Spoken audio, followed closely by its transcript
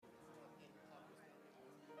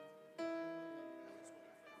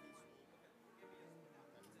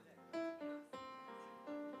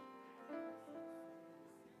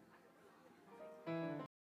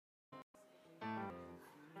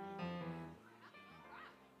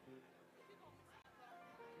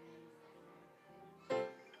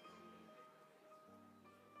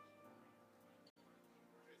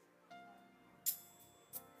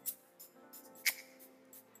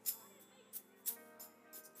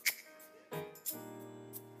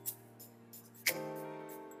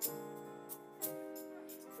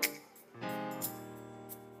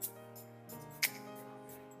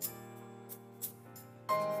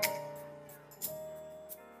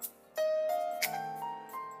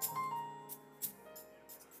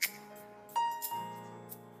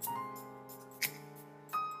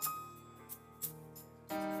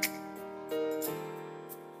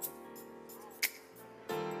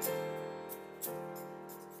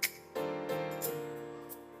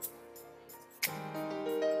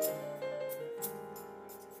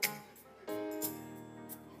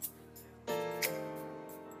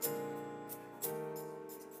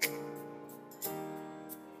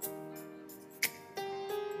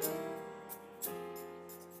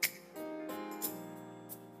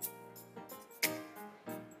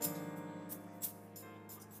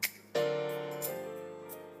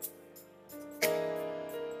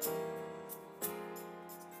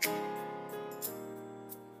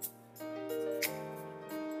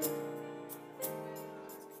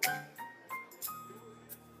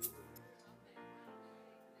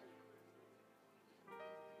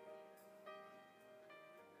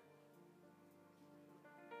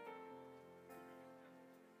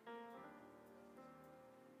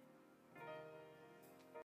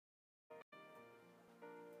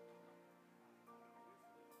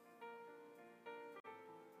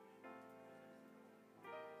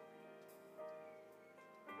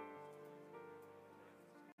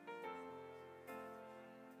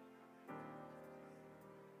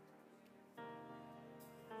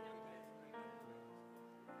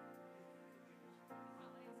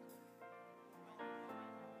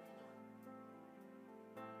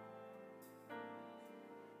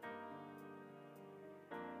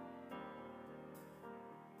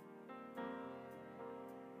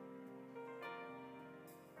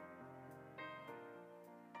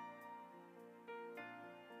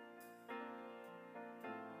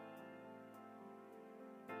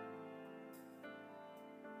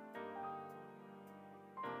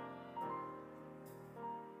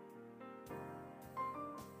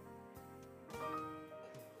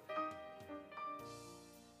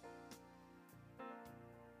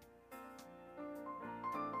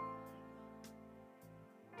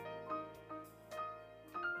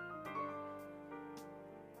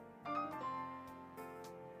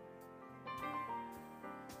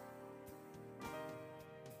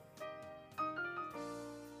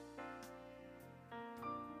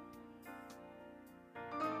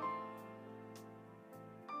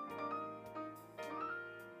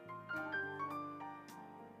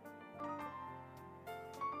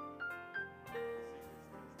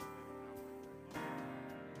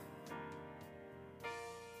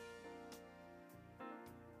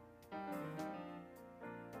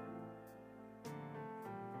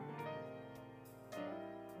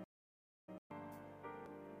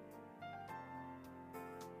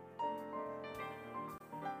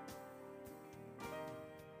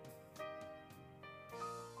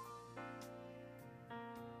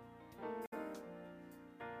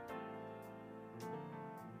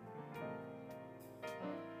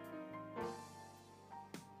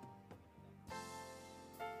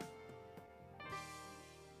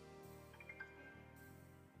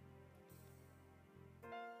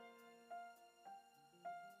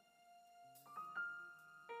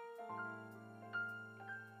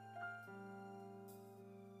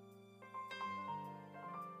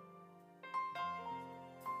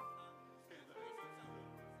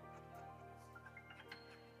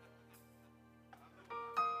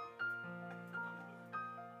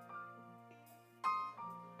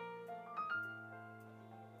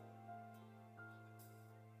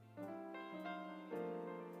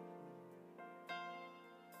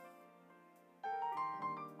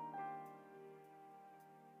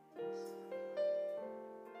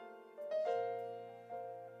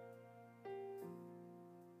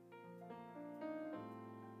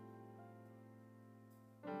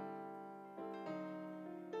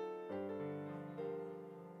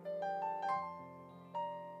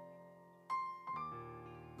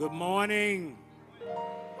Good morning.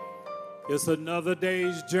 It's another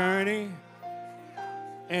day's journey,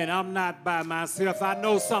 and I'm not by myself. I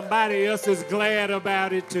know somebody else is glad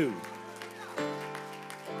about it too.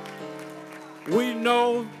 We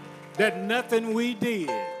know that nothing we did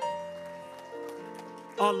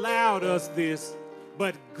allowed us this,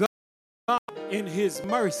 but God, in His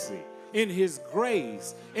mercy, in His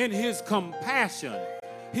grace, in His compassion,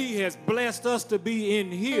 He has blessed us to be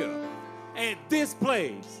in here at this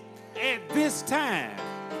place, at this time,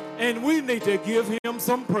 and we need to give Him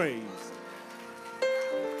some praise.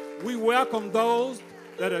 We welcome those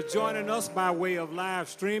that are joining us by way of live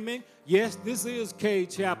streaming. Yes, this is Cade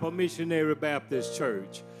Chapel Missionary Baptist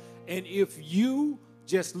Church, and if you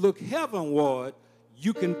just look heavenward,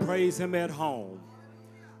 you can praise Him at home.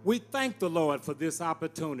 We thank the Lord for this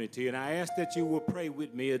opportunity, and I ask that you will pray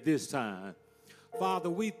with me at this time. Father,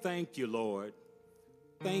 we thank you, Lord.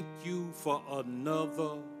 Thank you for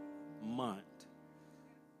another month.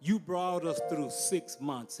 You brought us through 6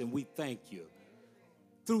 months, and we thank you.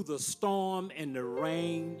 Through the storm and the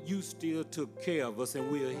rain, you still took care of us,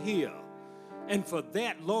 and we are here. And for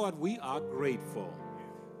that, Lord, we are grateful.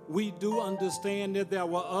 We do understand that there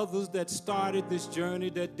were others that started this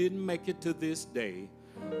journey that didn't make it to this day.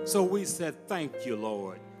 So we said, thank you,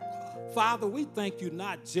 Lord. Father, we thank you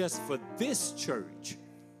not just for this church,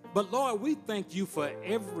 but Lord, we thank you for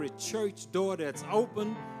every church door that's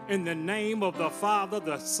open in the name of the Father,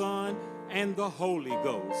 the Son, and the Holy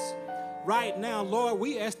Ghost. Right now, Lord,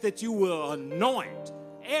 we ask that you will anoint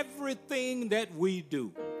everything that we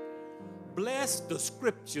do. Bless the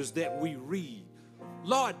scriptures that we read.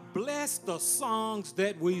 Lord, bless the songs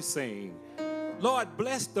that we sing. Lord,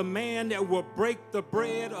 bless the man that will break the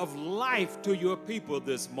bread of life to your people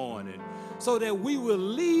this morning, so that we will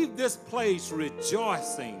leave this place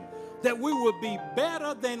rejoicing, that we will be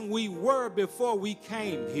better than we were before we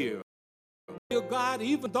came here. Dear God,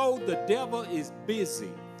 even though the devil is busy,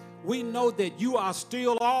 we know that you are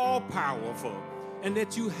still all powerful and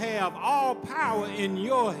that you have all power in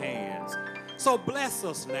your hands. So bless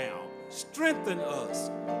us now, strengthen us,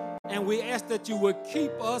 and we ask that you would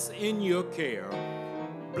keep us in your care.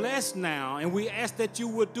 Bless now, and we ask that you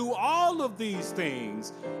would do all of these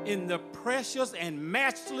things in the precious and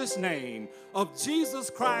matchless name of Jesus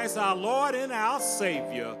Christ, our Lord and our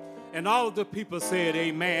Savior. And all of the people said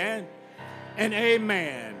amen and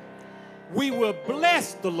amen. We will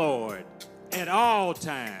bless the Lord at all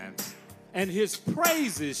times, and His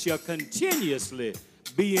praises shall continuously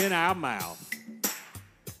be in our mouth.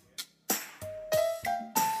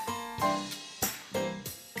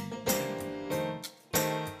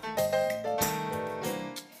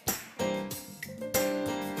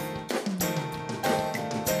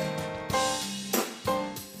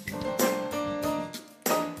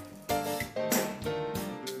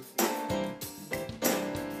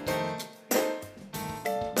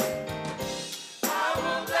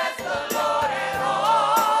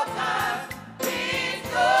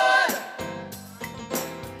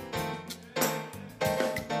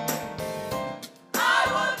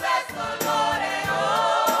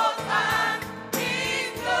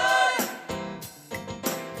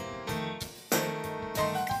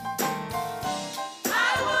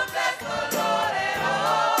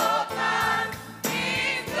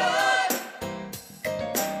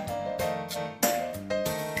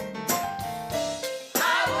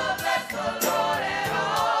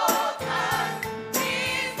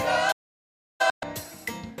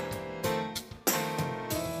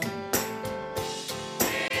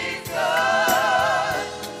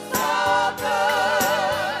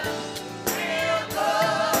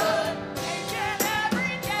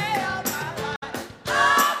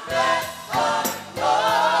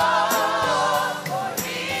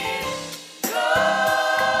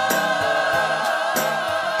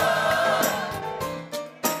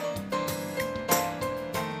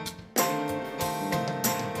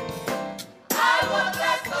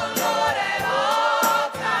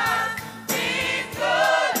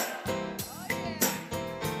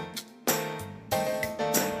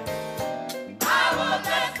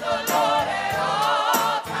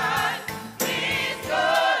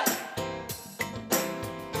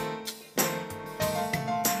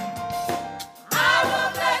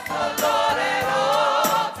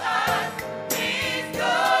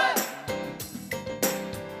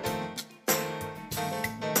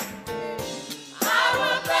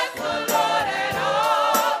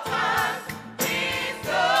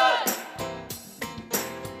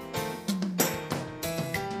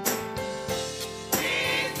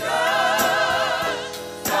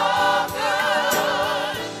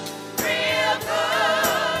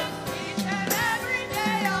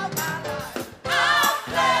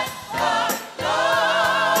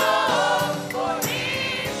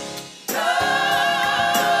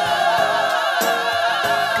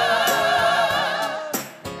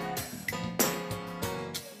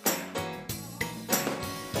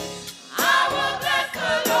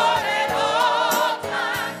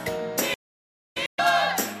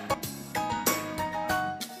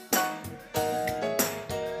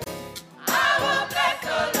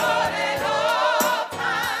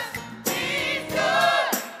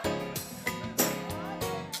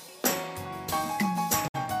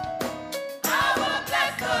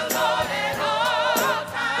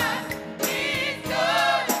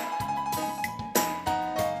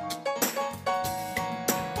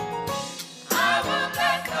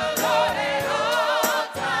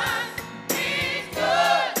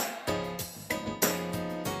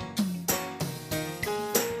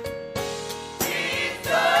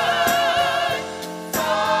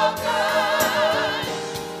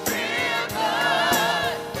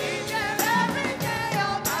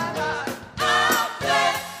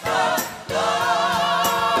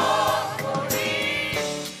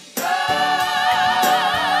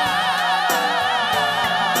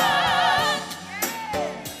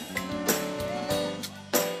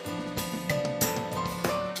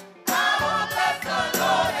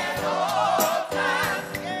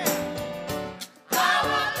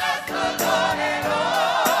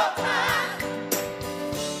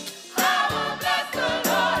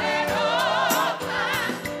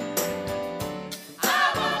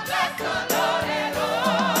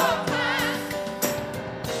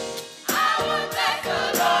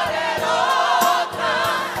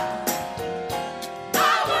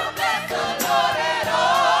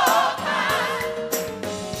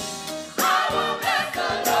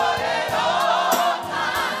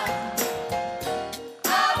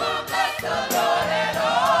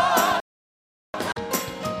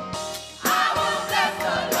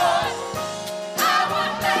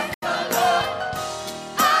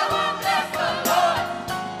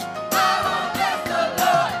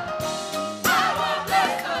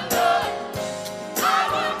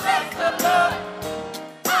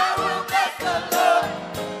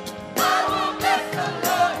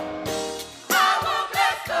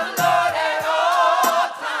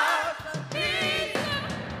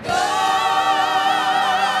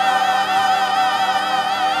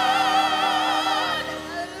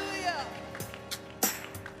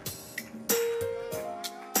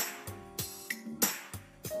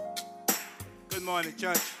 Good morning,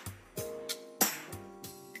 church.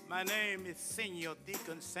 My name is Senior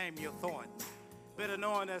Deacon Samuel Thornton, better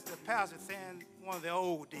known as the pastor and one of the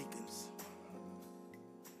old deacons.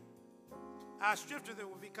 Our scripture that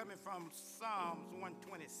will be coming from Psalms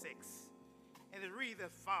 126, and it reads as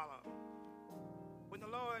follows. When the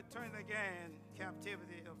Lord turned again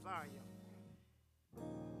captivity of Zion,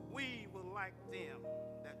 we were like them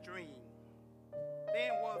that dream.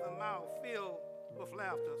 Then was the mouth filled with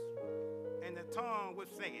laughter, and the tongue with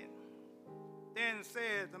singing. Then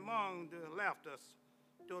said among the laughter,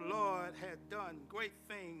 the Lord had done great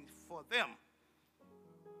things for them.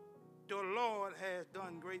 The Lord has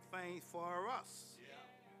done great things for us.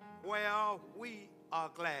 Well, we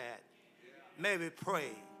are glad. May we pray.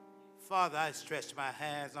 Father, I stretch my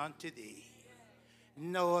hands unto thee.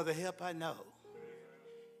 No other help I know.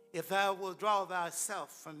 If thou wilt draw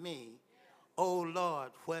thyself from me, O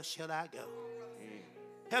Lord, where shall I go?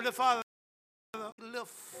 Heavenly Father,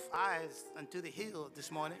 lift eyes unto the hill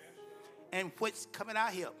this morning, and whence coming our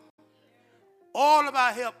help? All of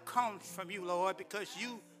our help comes from you, Lord, because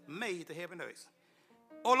you made the heaven and earth.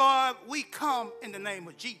 Oh Lord, we come in the name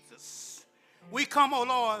of Jesus. We come, oh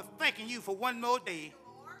Lord, thanking you for one more day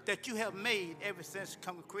that you have made ever since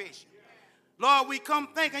come with creation. Lord, we come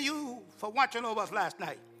thanking you for watching over us last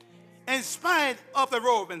night. In spite of the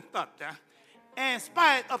roaring thunder, in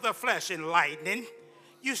spite of the flash and lightning,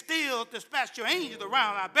 you still dispatched your angels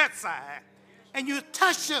around our bedside, and you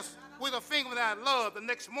touched us with a finger of thy love the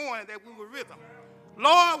next morning that we were with them.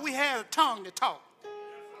 Lord, we had a tongue to talk,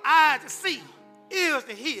 eyes to see, ears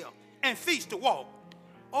to hear, and feet to walk.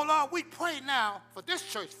 Oh, Lord, we pray now for this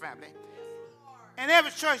church family and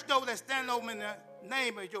every church though that stand over in the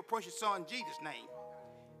name of your precious Son, Jesus' name.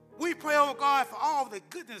 We pray, oh God, for all the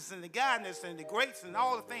goodness and the guidance and the grace and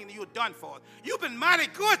all the things that you've done for us. You've been mighty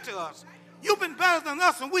good to us. You've been better than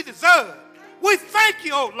us and we deserve. We thank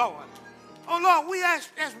you, oh Lord. Oh Lord, we ask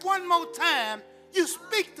one more time, you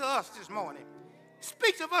speak to us this morning.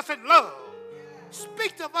 Speak to us in love.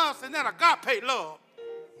 Speak to us in that agape love.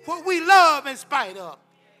 What we love in spite of.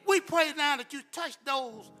 We pray now that you touch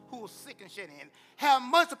those who are sick and shut in. Have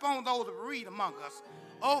mercy upon those that read among us.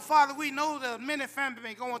 Oh, Father, we know that many families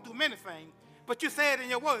been going through many things, but you said in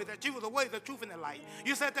your word that you are the way, the truth, and the light.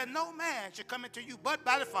 You said that no man should come into you but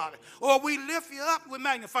by the Father. Or we lift you up, we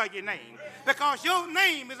magnify your name, because your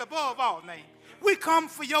name is above all names. We come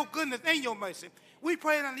for your goodness and your mercy. We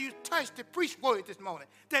pray that you touch the preached word this morning,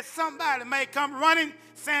 that somebody may come running,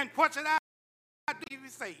 saying, what should I do to be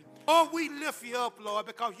saved? Oh, we lift you up, Lord,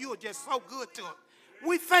 because you are just so good to us.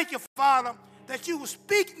 We thank you, Father, that you will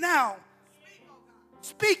speak now.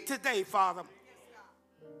 Speak today, Father,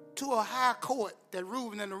 to a high court that's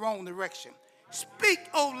moving in the wrong direction. Speak,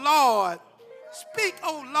 oh Lord. Speak,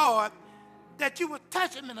 oh Lord, that you will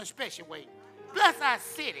touch them in a special way. Bless our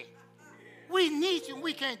city. We need you and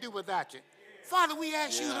we can't do without you. Father, we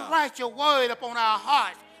ask you to write your word upon our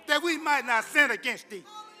hearts that we might not sin against thee.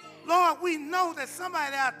 Lord, we know that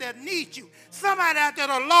somebody out there needs you. Somebody out there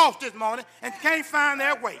are lost this morning and can't find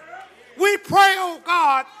their way. We pray, oh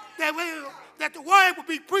God, that the word will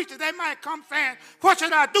be preached, that they might come saying, what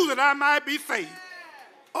should I do that I might be saved?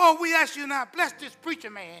 Oh, we ask you now, bless this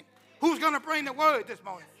preacher man who's going to bring the word this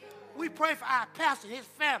morning. We pray for our pastor and his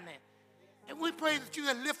family. And we pray that you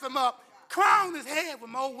will lift him up, crown his head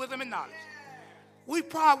with more wisdom and knowledge. We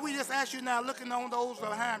just ask you now, looking on those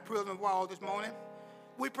behind prison wall this morning.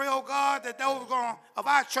 We pray, oh God, that those of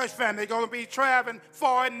our church family are going to be traveling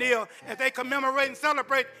far and near as they commemorate and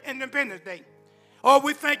celebrate Independence Day. Oh,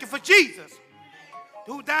 we thank you for Jesus,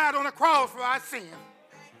 who died on the cross for our sin.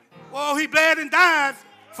 Oh, he bled and died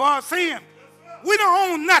for our sin. We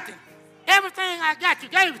don't own nothing. Everything I got, you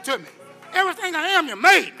gave it to me. Everything I am, you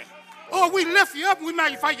made me. Oh, we lift you up and we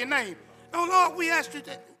magnify your name. Oh, Lord, we ask you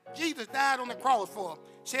that Jesus died on the cross for us,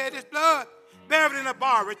 shed his blood, buried in a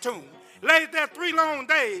borrowed tomb, laid there 3 long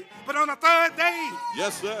days, but on the 3rd day,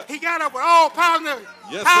 yes, sir, he got up with all power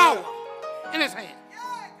in his hand.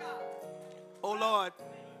 Oh, Lord,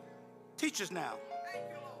 teach us now.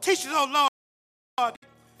 Teach us, oh, Lord.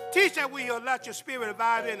 Teach that we will let your spirit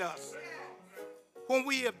abide in us when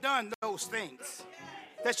we have done those things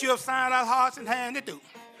that you have signed our hearts and hands to do.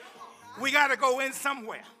 We got to go in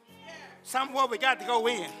somewhere. Somewhere we got to go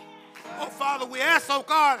in. Oh, Father, we ask, oh,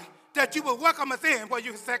 God, that you will welcome us in where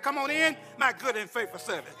you can say, come on in, my good and faithful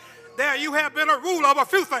servant. There you have been a ruler of a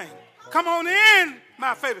few things. Come on in,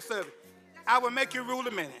 my faithful servant. I will make you rule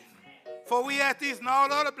a minute. For we ask these and all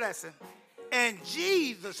other blessings. In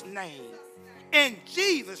Jesus' name. In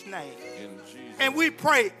Jesus' name. In Jesus' name. And we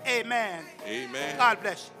pray, amen. Amen. God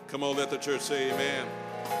bless you. Come on, let the church say amen.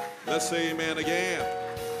 Let's say amen again.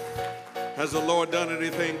 Has the Lord done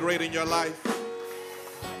anything great in your life?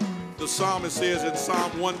 The psalmist says in Psalm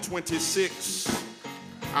 126,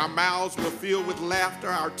 our mouths were filled with laughter,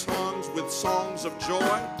 our tongues with songs of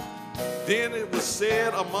joy. Then it was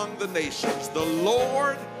said among the nations, the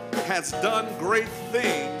Lord has done great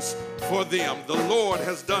things for them. The Lord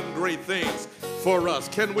has done great things for us.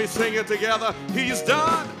 Can we sing it together? He's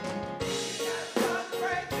done. He has done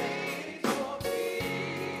great things for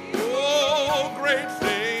me. Oh, great things.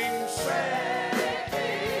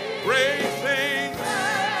 Great things.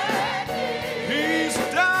 He's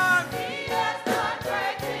done. He has done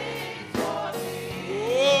great things for me.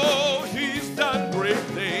 Oh, he's done great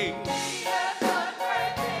things. He has done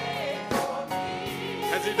great things for me.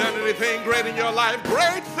 Has he done anything great in your life?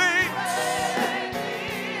 Great things.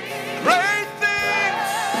 Great things.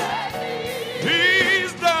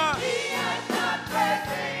 He's done. He has done great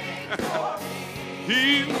things for me.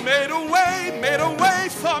 He made a way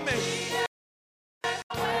for me.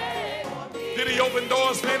 Did he open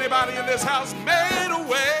doors for anybody in this house? Made a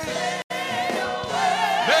way.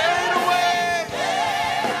 Made a way.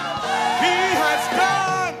 He has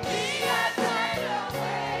done.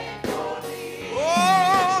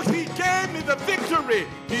 Oh, he gave me the victory.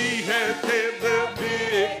 He has given the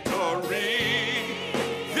victory.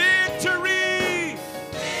 Victory.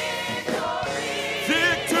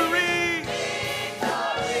 Victory.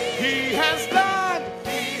 He has done.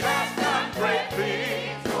 He has done great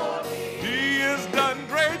things. He has done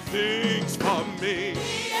great things for me.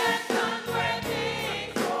 He has done great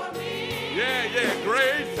things for me. Yeah,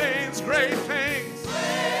 great things, great things.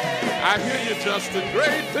 I hear you, Justin,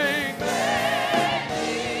 great things.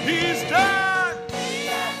 He's done. He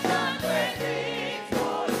has done great things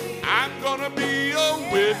for me. I'm gonna be a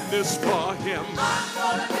witness for him. I'm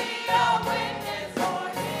gonna be a witness for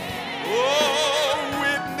him. Oh,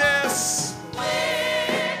 witness.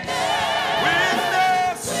 Witness.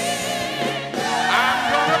 Witness. I'm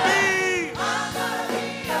gonna be. I'm gonna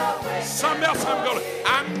be a witness. Something else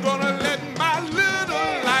I'm gonna let my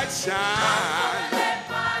little light shine. Let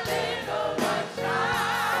my little light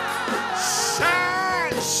shine.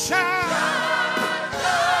 Shine, shine,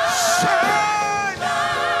 shine.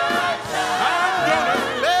 I'm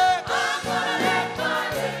gonna let. my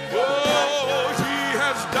little Oh, he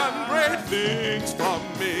has done great things for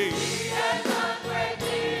me. He has done great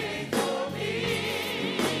things for me.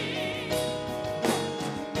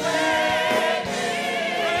 Great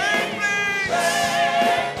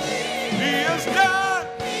Great things. He has done.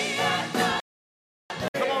 He has done.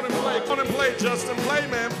 Come on and play. Come on and play, Justin. Play,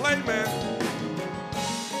 man. Play, man.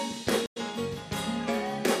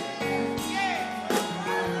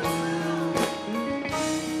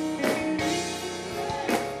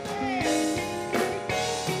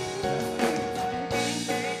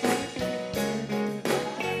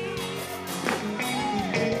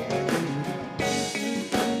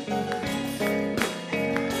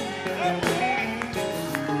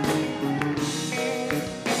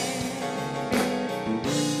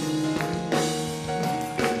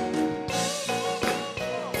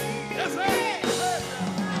 Yes, sir.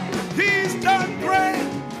 He's done great.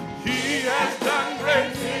 He has done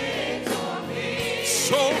great things. For me.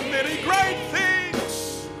 So many great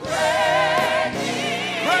things. Great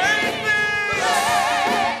things. Great things.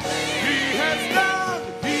 He has done.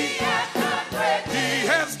 He has done great things. He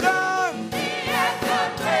has done. He has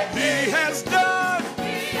done great things. He has done.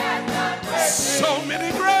 He has done great things. So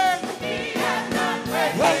many great. He has done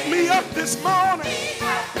great Woke things. me up this morning. He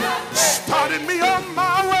has done great things. Started me on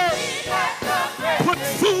my way. He has done great Put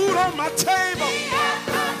things. food on my table. He has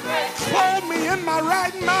done great things. Clothed me in my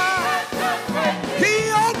right He mind. has done great things. He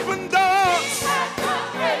opened doors. He has done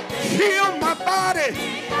great things. Healed my body. He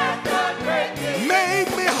has done great things. Made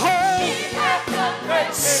me whole. He has done great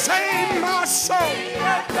things. Saved my soul. He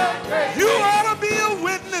has done great things. You ought to be a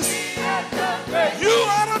witness. He has done great things. You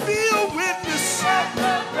ought to be a witness. He has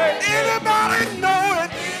done great things. Anybody know it?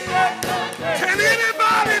 He has done great Can things.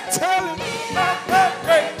 anybody tell it? He has done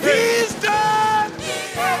great things. He's done. He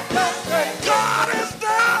has done great things. God is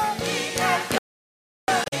done. He has done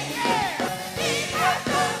He has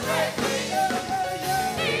done great things.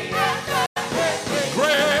 He has done great things.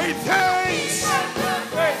 Great things. He has done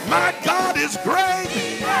great things. My God is great.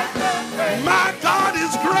 He has done great things. My God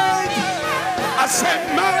is great. I said,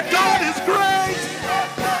 my God is great.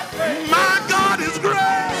 My God is great.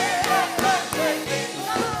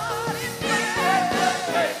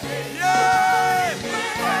 Yeah.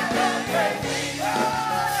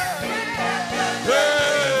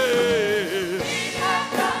 Hey.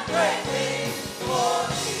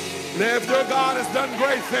 Now, if your God has done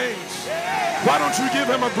great things, why don't you give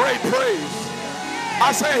him a great praise?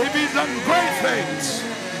 I say, if he's done great things,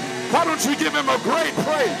 why don't you give him a great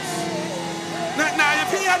praise? Now, if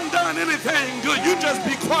he hasn't done anything good, you just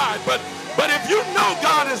be quiet. But if you know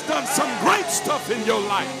God has done some great stuff in your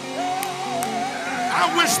life, I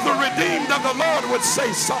wish the redeemed of the Lord would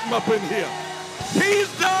say something up in here. He's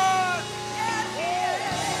done.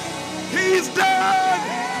 He's done.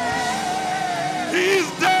 He's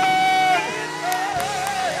done.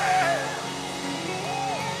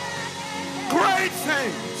 Great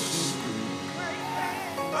things.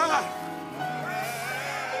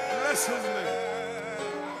 Bless his name.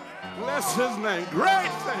 Bless his name.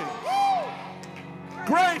 Great things.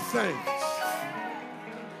 Great things.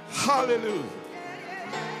 Hallelujah.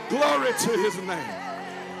 Glory to his name.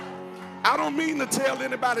 I don't mean to tell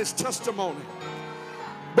anybody's testimony,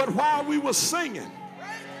 but while we were singing,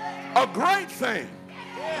 a great thing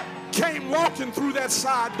came walking through that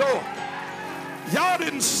side door. Y'all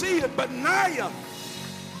didn't see it, but Naya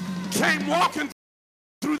came walking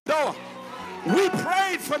through the door. We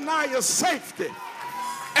prayed for Naya's safety,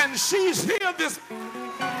 and she's here this.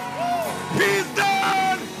 He's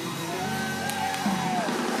done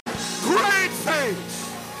great things.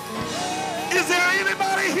 Is there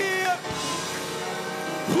anybody here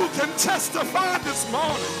who can testify this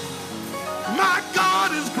morning? My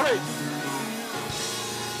God is great.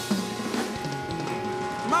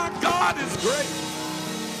 My God is great.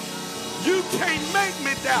 You can't make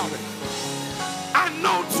me doubt it. I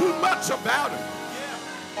know too much about it.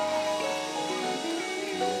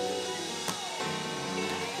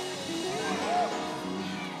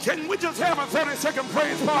 Can we just have a 30-second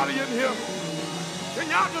praise party in here? Can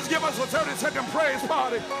y'all just give us a 30-second praise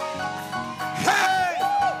party? Hey!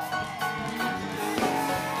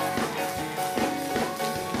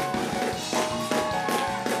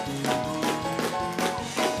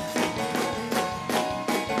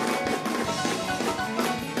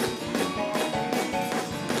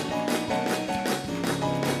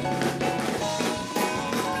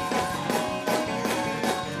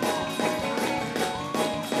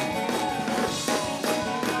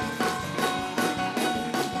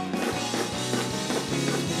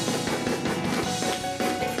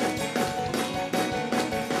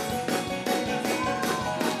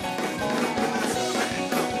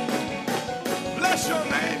 Bless your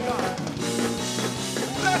name, God.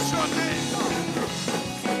 Bless your name, God.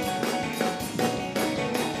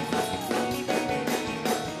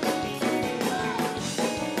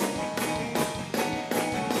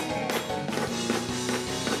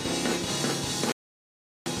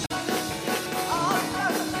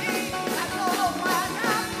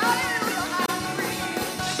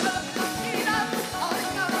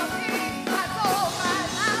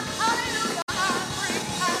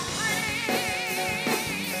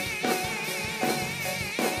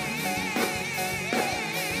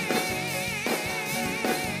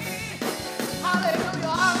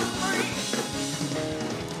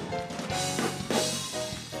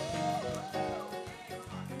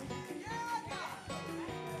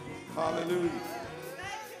 Hallelujah.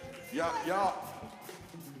 Y'all,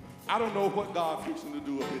 I don't know what God's fixing to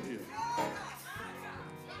do up in here.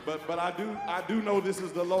 But I do know this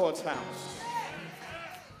is the Lord's house.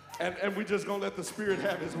 And we're just gonna let the Spirit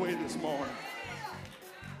have his way this morning.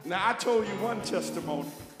 Now I told you one testimony.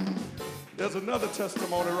 There's another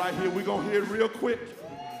testimony right here. We're gonna hear it real quick.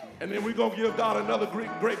 And then we're gonna give God another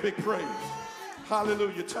great big praise.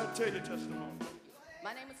 Hallelujah. Tell your testimony.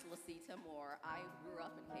 My name is Lasita Moore. I grew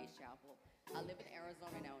up in Cade Chapel. I live in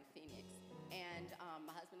Arizona now in Phoenix. And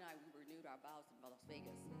my husband and I, we renewed our vows in Las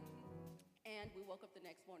Vegas. And we woke up the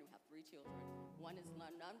next morning. We have 3 children. One is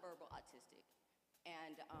nonverbal autistic.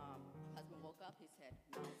 And husband woke up. He said,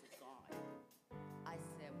 Miles is gone. I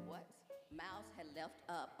said, what? Miles had left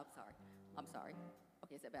up. I'm sorry.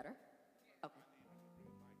 Okay, is that better? Okay.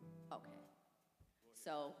 Okay.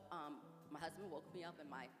 So my husband woke me up and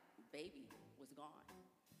my baby was gone.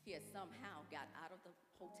 He had somehow got out of the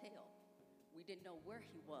hotel. We didn't know where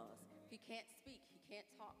he was. He can't speak. He can't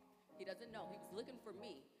talk. He doesn't know. He was looking for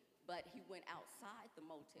me, but he went outside the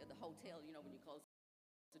hotel, you know, when you close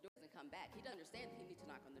the doors and come back. He doesn't understand that he needs to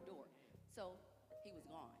knock on the door. So he was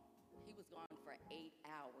gone. He was gone for 8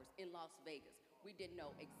 hours in Las Vegas. We didn't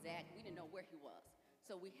know where he was.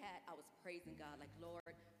 So I was praising God like,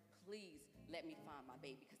 Lord, please let me find my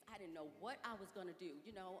baby, because I didn't know what I was going to do,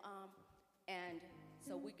 you know. And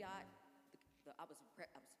so we got, I was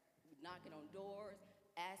knocking on doors,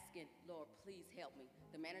 asking, Lord, please help me.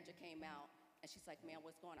 The manager came out, and she's like, ma'am,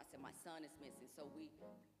 what's going on? I said, my son is missing. So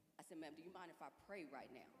I said, ma'am, do you mind if I pray right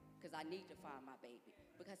now? Because I need to find my baby.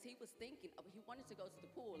 Because he was thinking, he wanted to go to the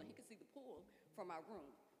pool, and he could see the pool from our room.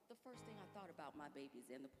 the first thing I thought about my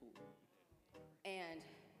baby's in the pool. And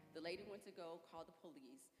the lady went to go call the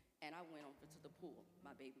police, and I went over to the pool.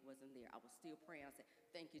 My baby wasn't there. I was still praying. I said,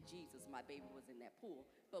 thank you, Jesus, my baby was in that pool.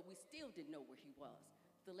 But we still didn't know where he was.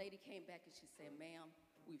 The lady came back and she said, ma'am,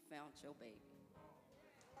 we found your baby.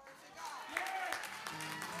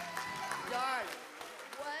 Darling,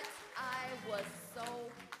 what I was so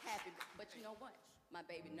happy. But you know what? My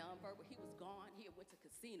baby nonverbal, he was gone. He had went to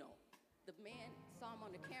casino. The man saw him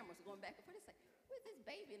on the cameras going back and forth. He said, where's this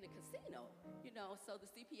baby in the casino? You know, so the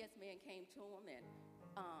CPS man came to him and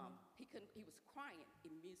he was crying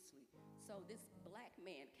immensely. So this black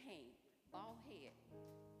man came, bald head,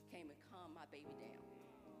 came and calmed my baby down.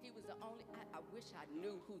 He was the only, I wish I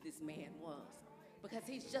knew who this man was because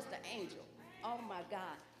he's just an angel. Oh my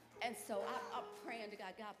God. And so I'm praying to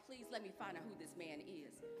God, God, please let me find out who this man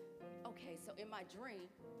is. Okay, so in my dream,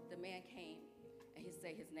 the man came and he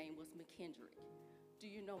said his name was McKendrick. Do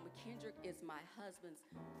you know McKendrick is my husband's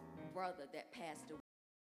brother that passed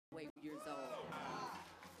away years old?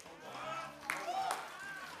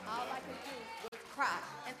 All I could do was cry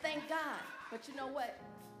and thank God. But you know what?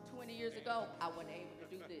 20 years ago, I wasn't able to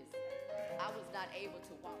do this. I was not able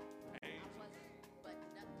to walk. I wasn't, but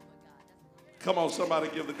nothing but God. Come on, somebody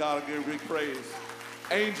give the God a big praise.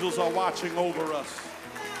 Angels are watching over us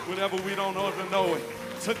whenever we don't even know it.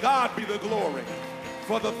 To God be the glory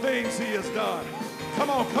for the things he has done. Come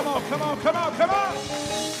on, come on, come on, come on, come on.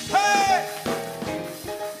 Hey!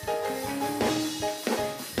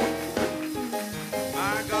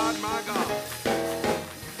 My God, my God.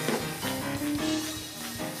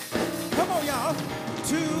 Come on, y'all.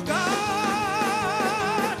 To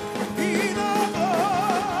God be the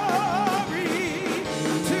glory.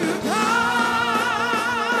 To God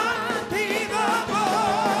be the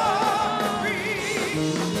glory.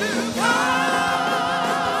 To God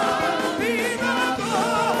be the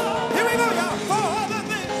glory. Here we go, y'all. For the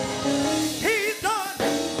things he's done.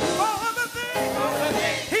 For the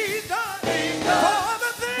things he's done. For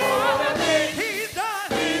the things he's done.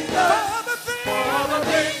 For the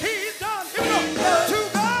things he's done. Here we go. To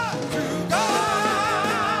God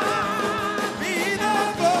be the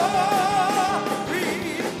glory.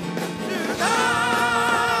 To God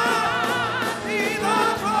be the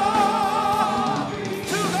glory.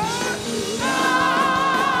 To God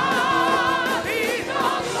be the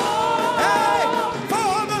glory. Hey,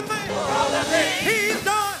 for the things he's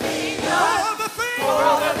done. For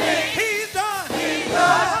the things he's done.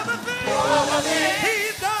 For the things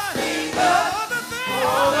he's done.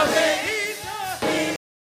 For the things he's done.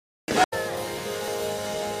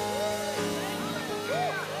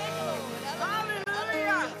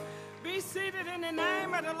 Hallelujah. Be seated in the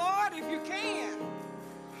name of the Lord if you can.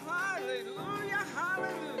 Hallelujah,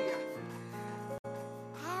 hallelujah.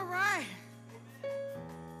 All right.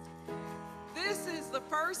 This is the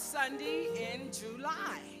first Sunday in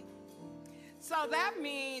July. So that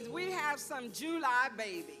means we have some July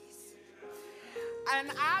babies.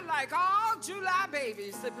 And I'd like all July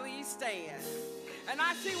babies to please stand. And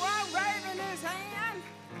I see one waving his hand.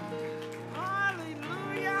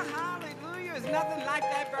 Hallelujah, hallelujah. There's nothing like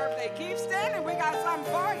that birthday. Keep standing. We got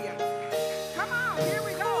something for you. Come on, here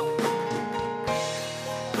we go.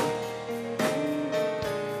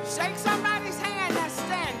 Shake somebody's hand that's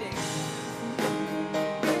standing.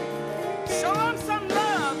 Show them some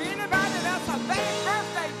love. Anybody that's a big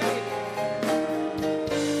birthday baby.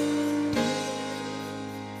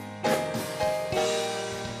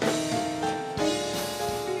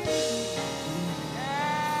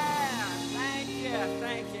 Yeah,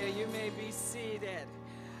 thank you. You may be seated.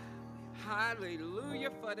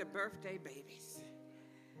 Hallelujah for the birthday babies.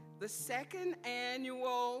 The second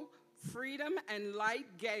annual Freedom and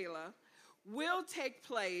Light Gala will take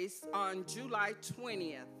place on July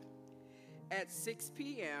 20th at 6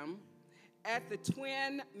 p.m. at the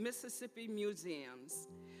Twin Mississippi Museums.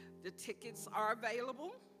 The tickets are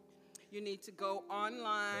available. You need to go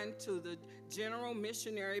online to the General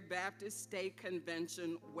Missionary Baptist State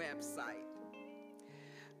Convention website.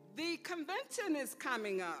 The convention is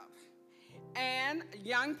coming up, and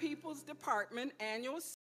Young People's Department annual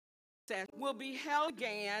session will be held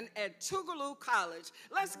again at Tougaloo College.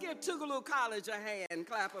 Let's give Tougaloo College a hand,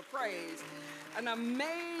 clap of praise. An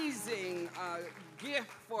amazing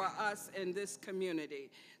gift for us in this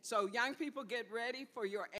community. So young people, get ready for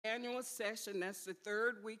your annual session. That's the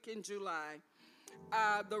third week in July.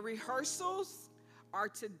 The rehearsals are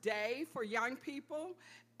today for young people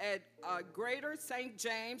at Greater St.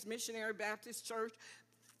 James Missionary Baptist Church,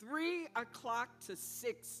 3 o'clock to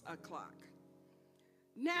 6 o'clock.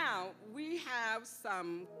 Now, we have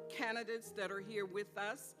some candidates that are here with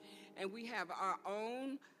us, and we have our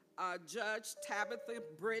own Judge Tabitha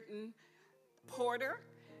Britton Porter,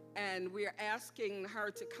 and we're asking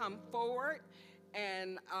her to come forward.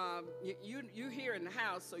 And you here in the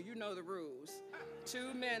house, so you know the rules.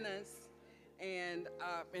 2 minutes, and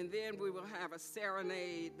then we will have a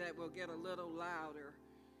serenade that will get a little louder.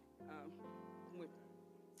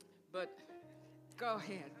 But go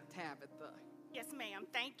ahead, Tabitha. Yes, ma'am.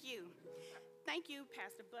 Thank you. Thank you,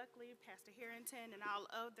 Pastor Buckley, Pastor Harrington, and all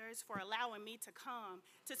others for allowing me to come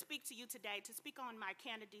to speak to you today, to speak on my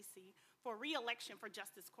candidacy for re-election for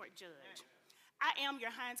Justice Court Judge. I am your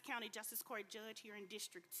Hinds County Justice Court Judge here in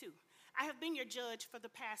District 2. I have been your judge for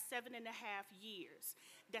the past 7.5 years.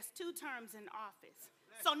 That's 2 terms in office.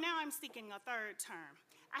 So now I'm seeking a 3rd term.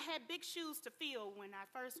 I had big shoes to fill when I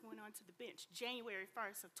first went onto the bench, January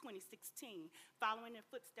 1st of 2016, following the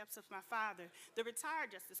footsteps of my father, the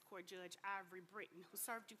retired Justice Court Judge Ivory Britton, who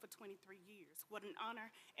served you for 23 years. What an honor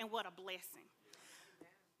and what a blessing.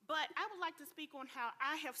 But I would like to speak on how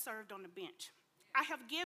I have served on the bench. I have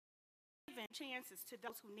given chances to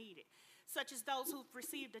those who need it, such as those who've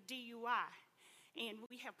received a DUI. And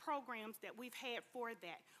we have programs that we've had for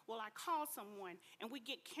that. Well, I call someone and we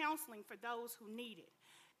get counseling for those who need it.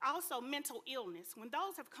 Also, mental illness. When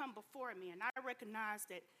those have come before me and I recognize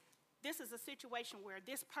that this is a situation where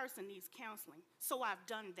this person needs counseling, so I've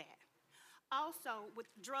done that. Also, with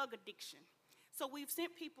drug addiction. So we've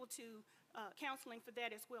sent people to counseling for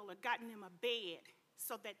that as well, or gotten them a bed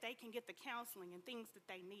so that they can get the counseling and things that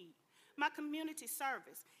they need. My community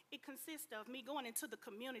service, it consists of me going into the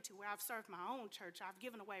community where I've served my own church. I've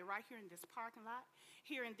given away right here in this parking lot,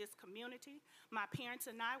 here in this community. My parents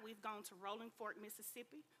and I, we've gone to Rolling Fork,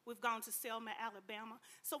 Mississippi. We've gone to Selma, Alabama.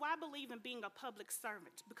 So I believe in being a public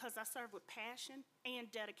servant because I serve with passion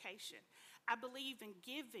and dedication. I believe in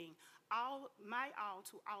giving my all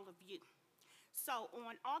to all of you. So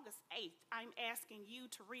on August 8th, I'm asking you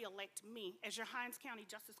to re-elect me as your Hinds County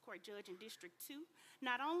Justice Court Judge in District 2.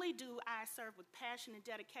 Not only do I serve with passion and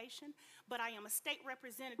dedication, but I am a state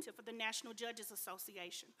representative for the National Judges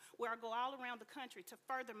Association, where I go all around the country to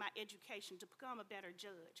further my education to become a better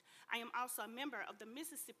judge. I am also a member of the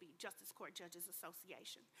Mississippi Justice Court Judges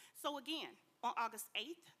Association. So again, on August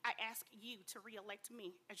 8th, I ask you to re-elect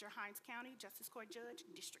me as your Hinds County Justice Court Judge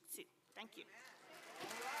in District 2. Thank you.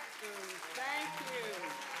 Thank you.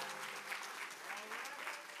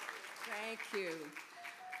 Thank you.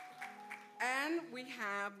 And we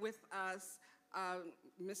have with us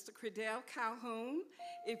Mr. Credell Calhoun.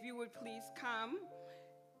 If you would please come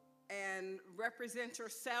and represent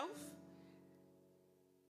yourself.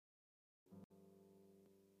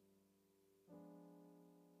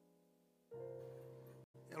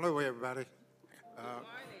 Hello, everybody. Good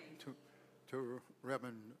morning. To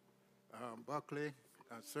Reverend Buckley,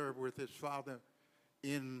 I served with his father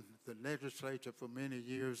in the legislature for many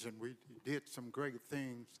years, and we did some great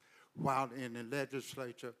things while in the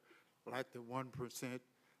legislature, like the 1%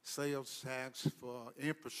 sales tax for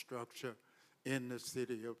infrastructure in the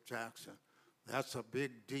city of Jackson. That's a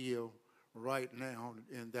big deal right now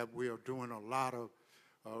in that we are doing a lot of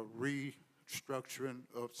restructuring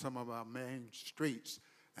of some of our main streets,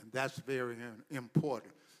 and that's very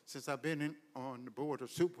important. Since I've been on the Board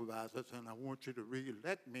of Supervisors and I want you to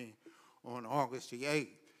re-elect me on August the 8th,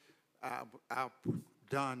 I've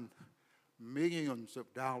done millions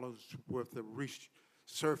of dollars worth of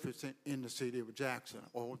resurfacing in the city of Jackson.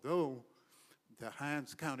 Although the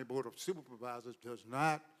Hinds County Board of Supervisors does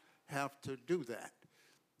not have to do that.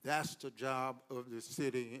 That's the job of the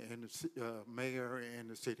city and the mayor and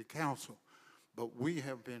the city council. But we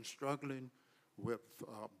have been struggling with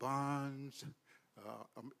bonds,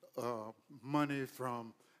 money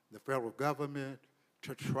from the federal government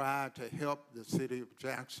to try to help the city of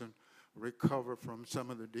Jackson recover from some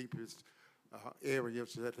of the deepest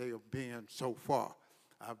areas that they have been so far.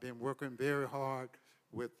 I've been working very hard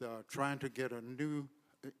with trying to get a new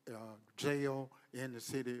jail in the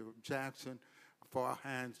city of Jackson for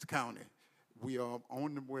Hinds County. We are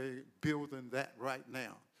on the way building that right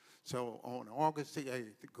now. So on August the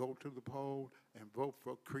 8th, go to the poll and vote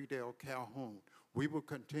for Credell Calhoun. We will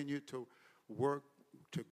continue to work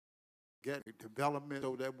to get development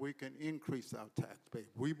so that we can increase our tax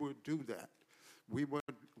base. We will do that. We will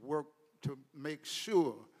work to make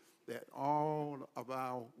sure that all of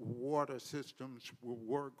our water systems will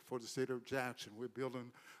work for the city of Jackson. We're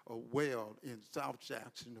building a well in South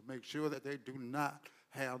Jackson to make sure that they do not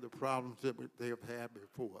have the problems that they have had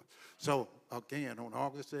before. So again, on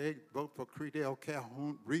August 8th, vote for Credell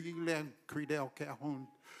Calhoun, re-elect Credell Calhoun,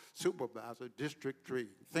 Supervisor, District 3.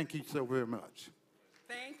 Thank you so very much.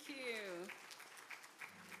 Thank you.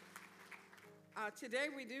 Today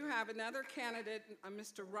we do have another candidate,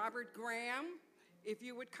 Mr. Robert Graham. If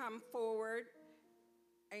you would come forward,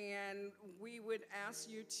 and we would ask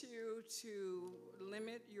you to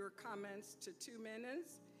limit your comments to 2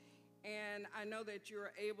 minutes. And I know that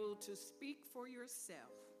you're able to speak for yourself.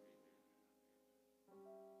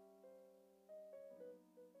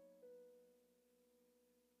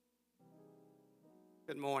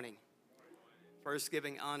 Good morning. First,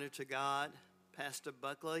 giving honor to God, Pastor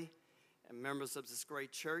Buckley, and members of this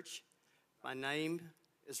great church. My name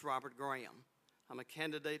is Robert Graham. I'm a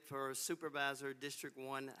candidate for Supervisor District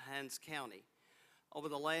 1, Hinds County. Over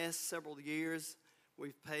the last several years,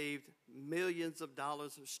 we've paved millions of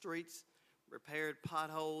dollars of streets, repaired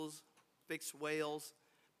potholes, fixed wells,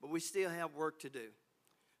 but we still have work to do.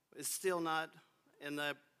 It's still not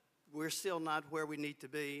we're still not where we need to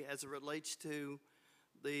be as it relates to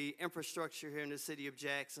the infrastructure here in the city of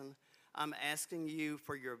Jackson. I'm asking you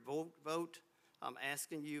for your vote. I'm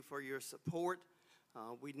asking you for your support.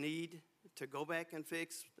 We need to go back and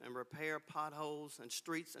fix and repair potholes and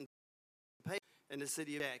streets and pave in the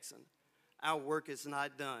city of Jackson. Our work is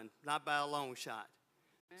not done, not by a long shot.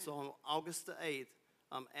 So on August the 8th,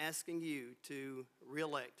 I'm asking you to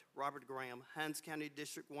re-elect Robert Graham, Hinds County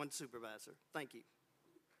District 1 Supervisor. Thank you.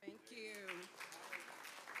 Thank you.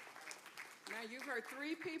 Now, you've heard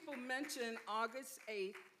 3 people mention August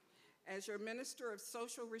 8th as your Minister of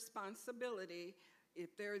Social Responsibility.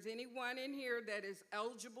 If there's anyone in here that is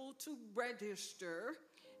eligible to register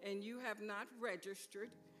and you have not registered,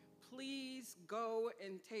 please go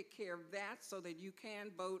and take care of that so that you can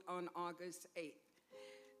vote on August 8th.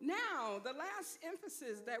 Now, the last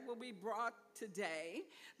emphasis that will be brought today,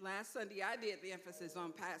 last Sunday I did the emphasis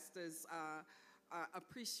on pastors'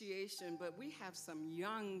 appreciation, but we have some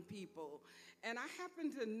young people, and I happen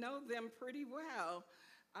to know them pretty well.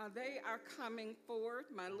 They are coming forward,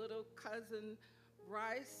 my little cousin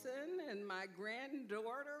Bryson and my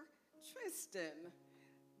granddaughter Tristan.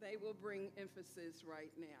 They will bring emphasis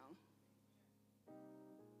right now.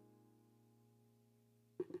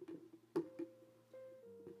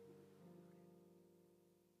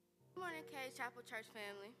 Good morning, Cade Chapel Church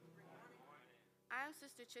family. I am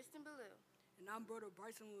Sister Tristan Ballou. And I'm Brother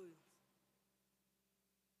Bryson Williams.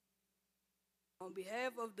 On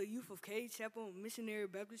behalf of the youth of Cade Chapel Missionary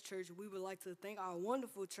Baptist Church, we would like to thank our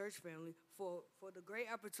wonderful church family for the great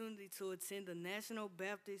opportunity to attend the National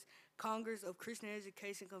Baptist Congress of Christian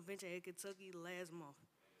Education Convention in Kentucky last month.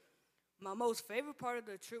 My most favorite part of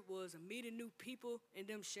the trip was meeting new people and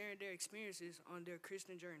them sharing their experiences on their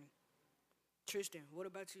Christian journey. Tristan, what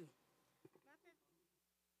about you?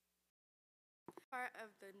 Part of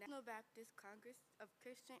the National Baptist Congress of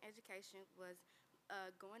Christian Education was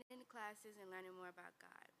going into classes and learning more about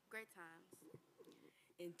God. Great times.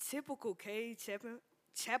 In typical Cade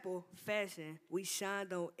Chapel fashion, we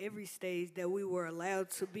shined on every stage that we were allowed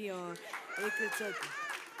to be on in Kentucky.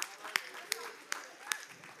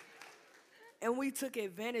 And we took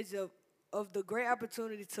advantage of the great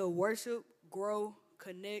opportunity to worship, grow,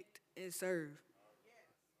 connect, and serve.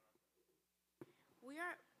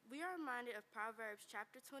 We are reminded of Proverbs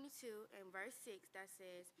chapter 22 and verse 6 that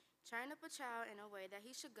says, "Train up a child in a way that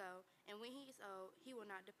he should go, and when he is old, he will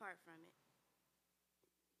not depart from it."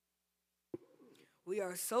 We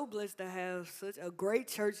are so blessed to have such a great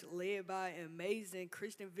church led by an amazing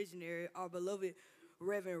Christian visionary, our beloved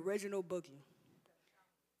Reverend Reginald Buckley,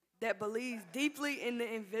 that believes deeply in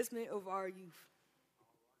the investment of our youth.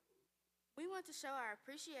 We want to show our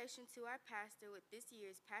appreciation to our pastor with this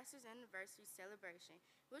year's Pastor's Anniversary celebration,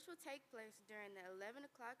 which will take place during the 11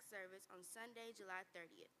 o'clock service on Sunday, July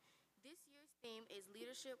 30th. This year's theme is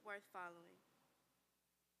Leadership Worth Following.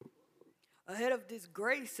 Ahead of this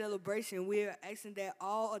great celebration, we are asking that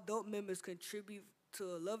all adult members contribute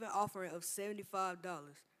to a loving offering of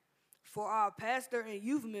 $75. For our pastor and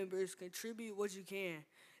youth members, contribute what you can.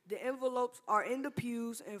 The envelopes are in the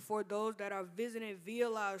pews, and for those that are visiting via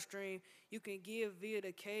live stream, you can give via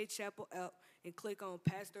the Cade Chapel app and click on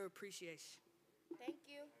Pastor Appreciation. Thank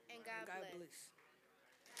you, and God bless.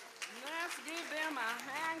 Let's give them a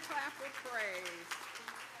hand clap of praise.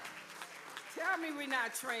 Tell me we're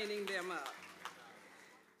not training them up.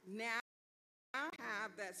 Now I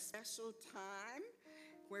have that special time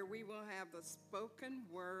where we will have the spoken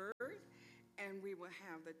word and we will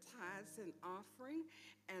have the tithes and offering.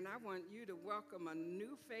 And I want you to welcome a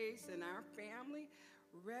new face in our family,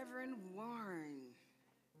 Reverend Warren.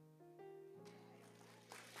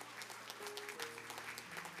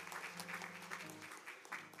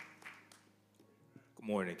 Good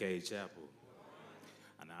morning, Cade Chapel.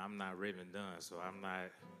 And I'm not Raven Dunn, so I'm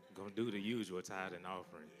not going to do the usual tithe and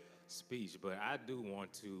offering. speech, but I do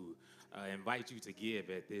want to invite you to give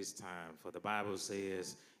at this time. For the Bible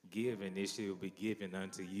says, give and it shall be given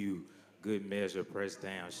unto you, good measure, pressed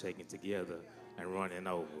down, shaken together, and running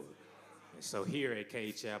over. And so here at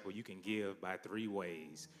Cade Chapel, you can give by 3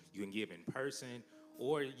 ways. You can give in person,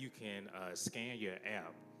 or you can scan your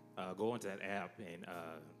app. Go into that app and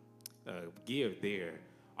give there.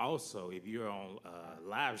 Also, if you're on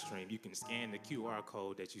live stream, you can scan the QR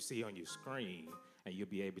code that you see on your screen, and you'll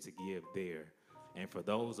be able to give there. And for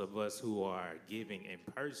those of us who are giving in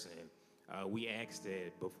person, we ask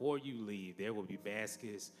that before you leave, there will be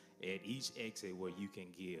baskets at each exit where you can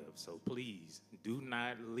give. So please, do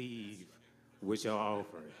not leave with your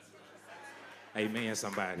offering. Amen,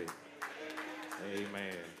 somebody.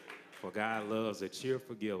 Amen. For God loves a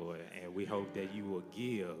cheerful giver, and we hope that you will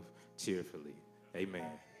give cheerfully. Amen.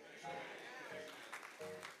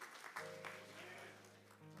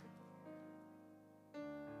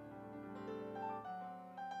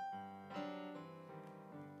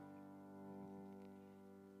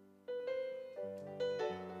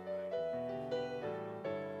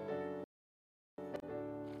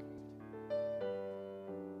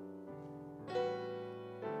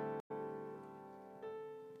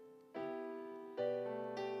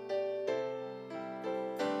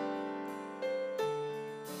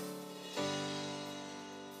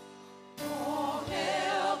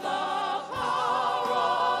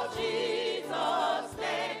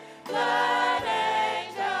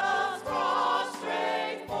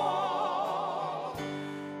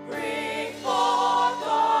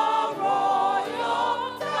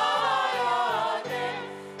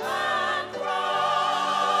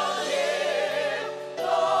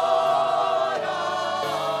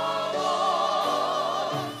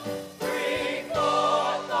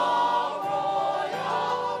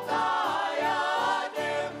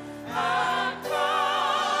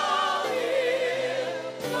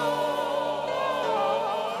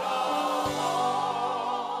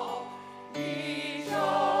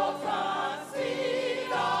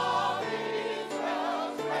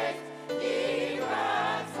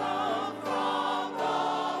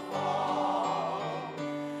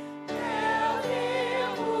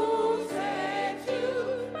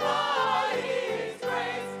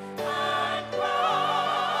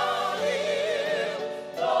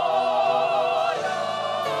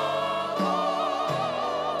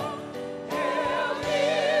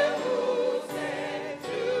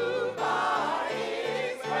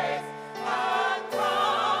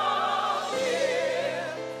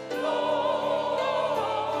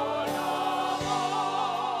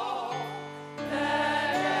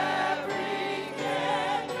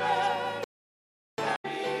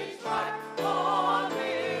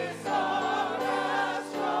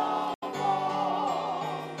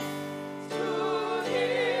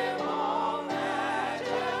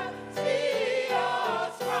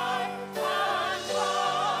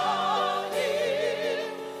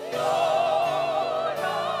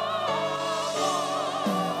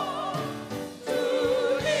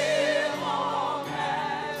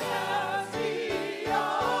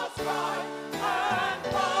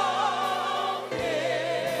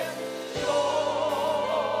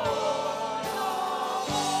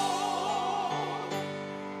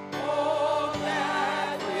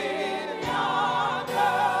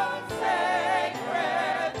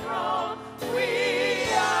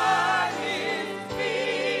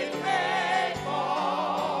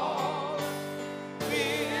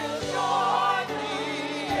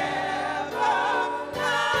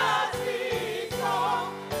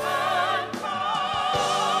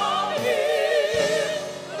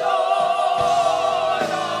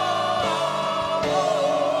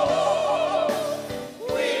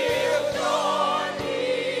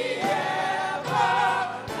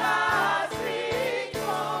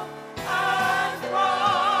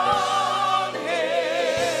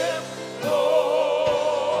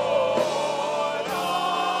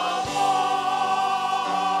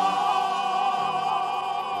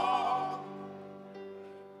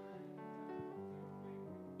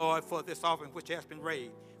 Lord, for this offering which has been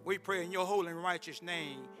raised. We pray in your holy and righteous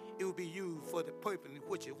name, it will be used for the purpose in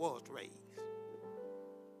which it was raised.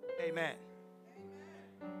 Amen.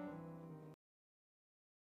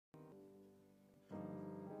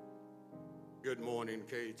 Good morning,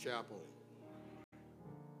 Cade Chapel.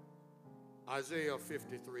 Isaiah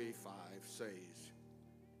 53:5 says,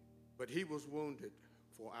 "But he was wounded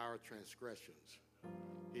for our transgressions.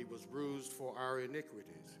 He was bruised for our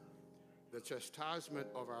iniquities. The chastisement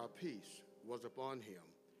of our peace was upon him,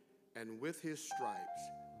 and with his stripes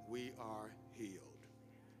we are healed."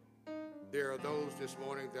 There are those this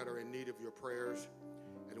morning that are in need of your prayers,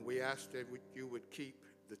 And we ask that you would keep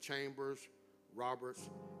the Chambers, Roberts,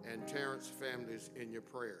 and Terrence families in your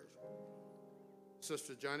prayers.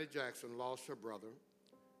 Sister Johnny Jackson lost her brother,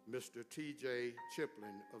 Mr. T.J.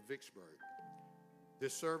 Chiplin of Vicksburg. The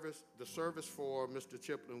service for Mr.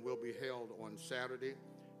 Chiplin will be held on Saturday,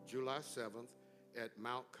 July 7th at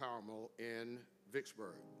Mount Carmel in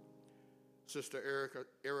Vicksburg. Sister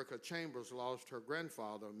Erica Chambers lost her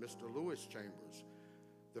grandfather, Mr. Lewis Chambers.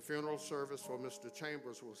 The funeral service for Mr.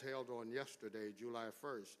 Chambers was held on yesterday, July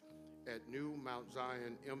 1st, at New Mount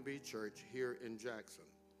Zion MB Church here in Jackson.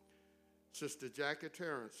 Sister Jackie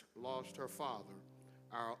Terrence lost her father,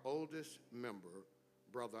 our oldest member,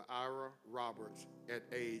 Brother Ira Roberts, at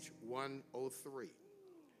age 103.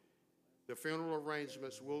 The funeral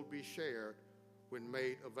arrangements will be shared when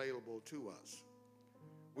made available to us.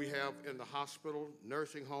 We have in the hospital,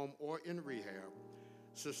 nursing home, or in rehab,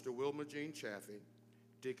 Sister Wilma Jean Chaffee,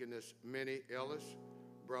 Deaconess Minnie Ellis,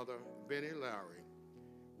 Brother Benny Lowry.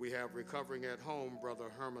 We have recovering at home, Brother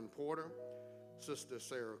Herman Porter, Sister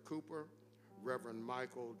Sarah Cooper, Reverend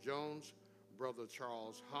Michael Jones, Brother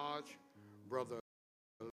Charles Hodge, Brother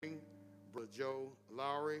Ling, Brother Joe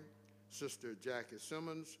Lowry, Sister Jackie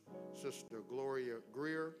Simmons, Sister Gloria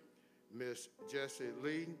Greer, Miss Jessie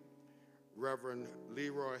Lee, Reverend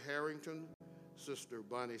Leroy Harrington, Sister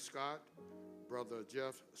Bonnie Scott, Brother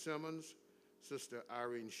Jeff Simmons, Sister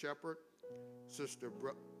Irene Shepard, Sister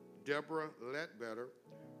Deborah Ledbetter,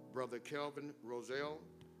 Brother Kelvin Roselle,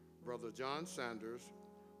 Brother John Sanders,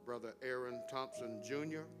 Brother Aaron Thompson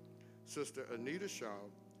Jr., Sister Anita Shaw,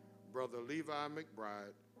 Brother Levi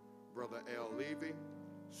McBride, Brother Al Levy,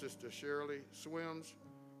 Sister Shirley Swims,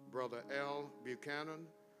 Brother Al Buchanan,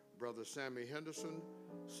 Brother Sammy Henderson,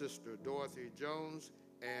 Sister Dorothy Jones,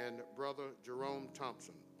 and Brother Jerome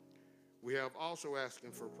Thompson. We have also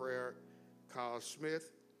asking for prayer Carl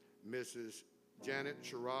Smith, Mrs. Janet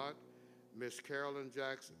Sherrod, Miss Carolyn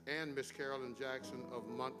Jackson, and Miss Carolyn Jackson of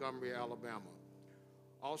Montgomery, Alabama.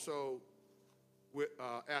 Also,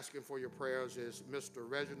 asking for your prayers is Mr.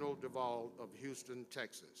 Reginald Duvall of Houston,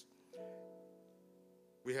 Texas.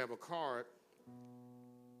 We have a card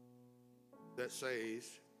that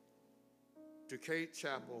says, to Cade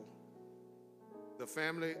Chapel, the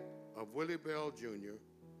family of Willie Bell Jr.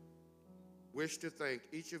 wish to thank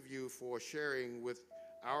each of you for sharing with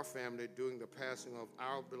our family during the passing of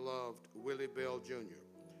our beloved Willie Bell Jr.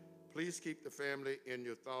 Please keep the family in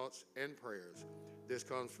your thoughts and prayers. This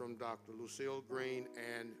comes from Dr. Lucille Green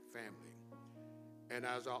and family. And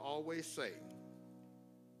as I always say,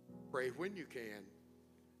 pray when you can,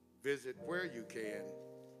 visit where you can,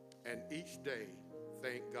 and each day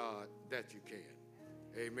thank God that you can.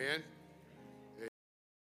 Amen.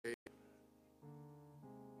 Amen.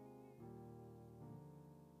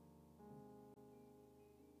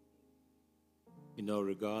 You know,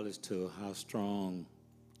 regardless to how strong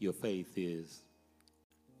your faith is,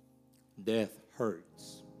 death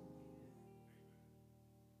hurts.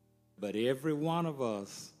 But every one of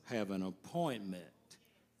us have an appointment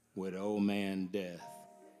with old man death.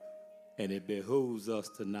 And it behooves us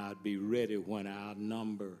to not be ready when our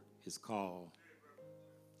number is called.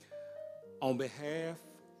 On behalf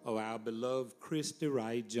of our beloved Christy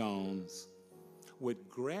Wright Jones, with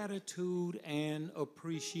gratitude and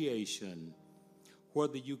appreciation,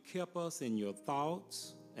 whether you kept us in your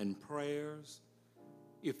thoughts and prayers,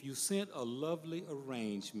 if you sent a lovely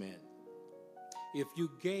arrangement, if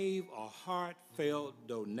you gave a heartfelt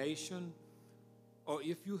donation, or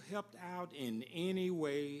if you helped out in any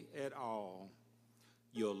way at all,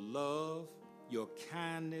 your love, your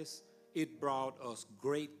kindness, it brought us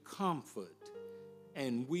great comfort.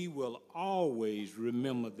 And we will always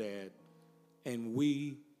remember that. And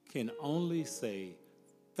we can only say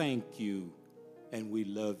thank you and we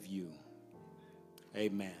love you.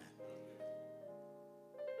 Amen.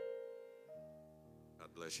 God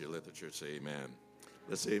bless you. Let the church say amen.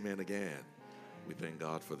 Let's say amen again. We thank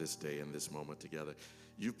God for this day and this moment together.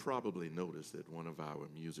 You probably noticed that one of our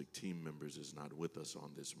music team members is not with us on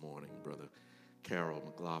this morning, Brother Carol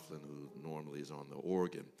McLaughlin, who normally is on the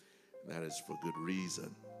organ. That is for good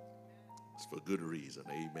reason. It's for good reason.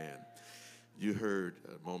 Amen. You heard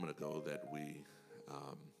a moment ago that we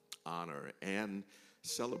honor and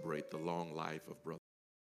celebrate the long life of Brother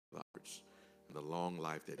Roberts and the long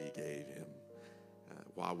life that he gave him.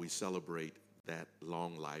 While we celebrate that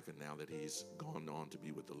long life and now that he's gone on to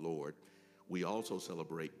be with the Lord, we also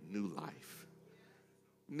celebrate new life.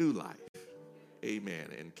 New life. Amen.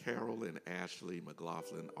 And Carol and Ashley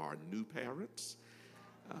McLaughlin are new parents.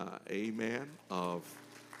 Amen. Of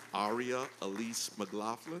Aria Elise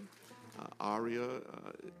McLaughlin. Aria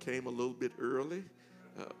came a little bit early,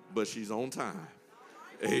 but she's on time.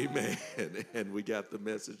 Amen. And we got the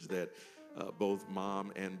message that both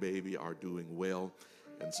mom and baby are doing well.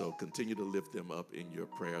 And so continue to lift them up in your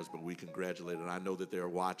prayers. But we congratulate, and I know that they're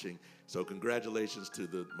watching. So congratulations to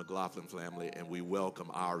the McLaughlin family, and we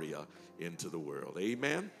welcome Aria into the world.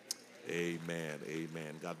 Amen. Amen.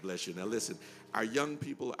 Amen. God bless you. Now listen, our young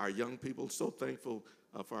people, so thankful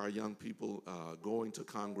for our young people going to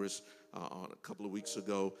Congress on a couple of weeks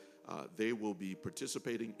ago. They will be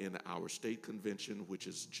participating in our state convention, which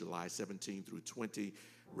is July 17 through 20.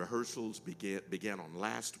 Rehearsals began on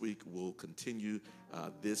last week, will continue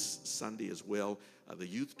this Sunday as well. The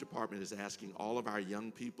youth department is asking all of our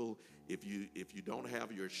young people, if you don't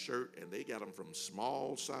have your shirt, and they got them from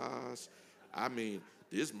small size, I mean,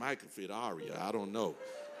 this might could fit Aria, I don't know.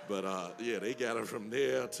 But yeah, they got them from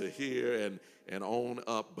there to here and on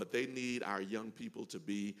up. But they need our young people to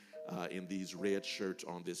be in these red shirts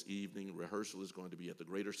on this evening. Rehearsal is going to be at the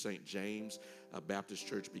Greater St. James Baptist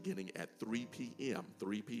Church beginning at 3 p.m.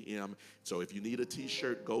 3 p.m. So if you need a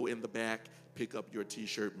T-shirt, go in the back, pick up your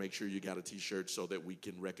T-shirt. Make sure you got a T-shirt so that we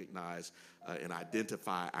can recognize and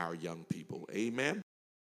identify our young people. Amen.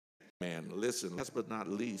 Man, listen, last but not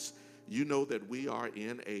least, you know that we are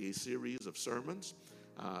in a series of sermons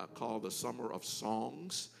called the Summer of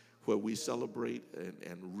Songs, where we celebrate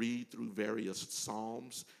and read through various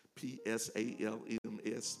psalms, Psalms,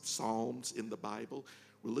 psalms in the Bible.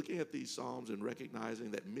 We're looking at these psalms and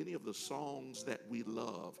recognizing that many of the songs that we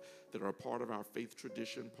love, that are part of our faith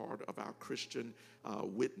tradition, part of our Christian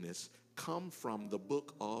witness, come from the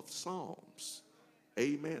book of Psalms.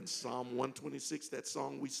 Amen. Psalm 126, that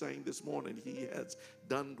song we sang this morning, he has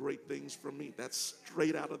done great things for me. That's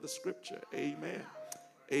straight out of the scripture. Amen.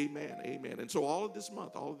 Amen. Amen. And so all of this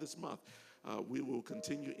month, we will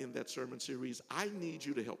continue in that sermon series. I need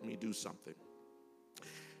you to help me do something.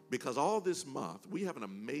 Because all this month, we have an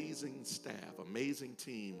amazing staff, amazing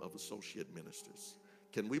team of associate ministers.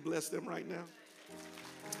 Can we bless them right now?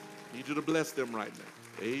 I need you to bless them right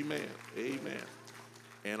now. Amen. Amen.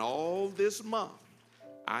 And all this month,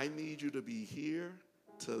 I need you to be here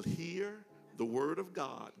to hear the word of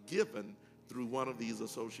God given through one of these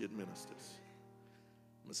associate ministers.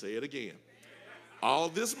 I'm going to say it again. All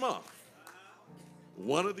this month,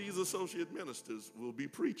 one of these associate ministers will be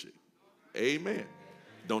preaching. Amen.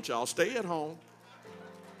 Don't y'all stay at home.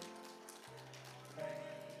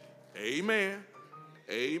 Amen.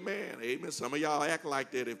 Amen. Amen. Some of y'all act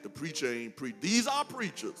like that if the preacher ain't preach. These are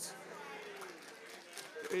preachers.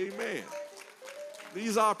 Amen.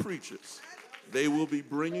 These are preachers. They will be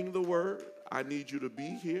bringing the word. I need you to be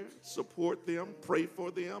here, support them, pray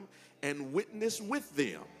for them, and witness with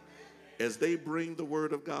them as they bring the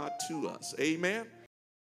word of God to us. Amen.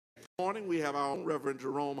 This morning we have our own Reverend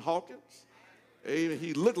Jerome Hawkins. Amen.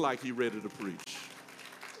 He looked like he ready to preach.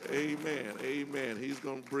 Amen. Amen. He's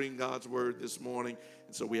going to bring God's word this morning.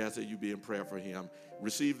 And so we ask that you be in prayer for him.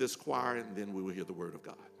 Receive this choir, and then we will hear the word of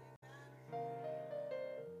God.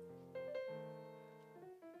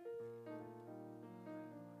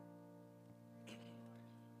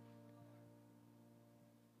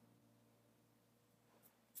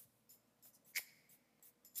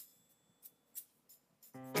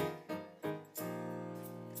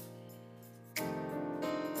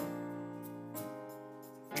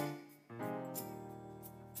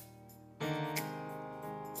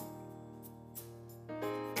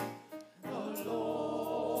 The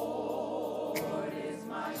Lord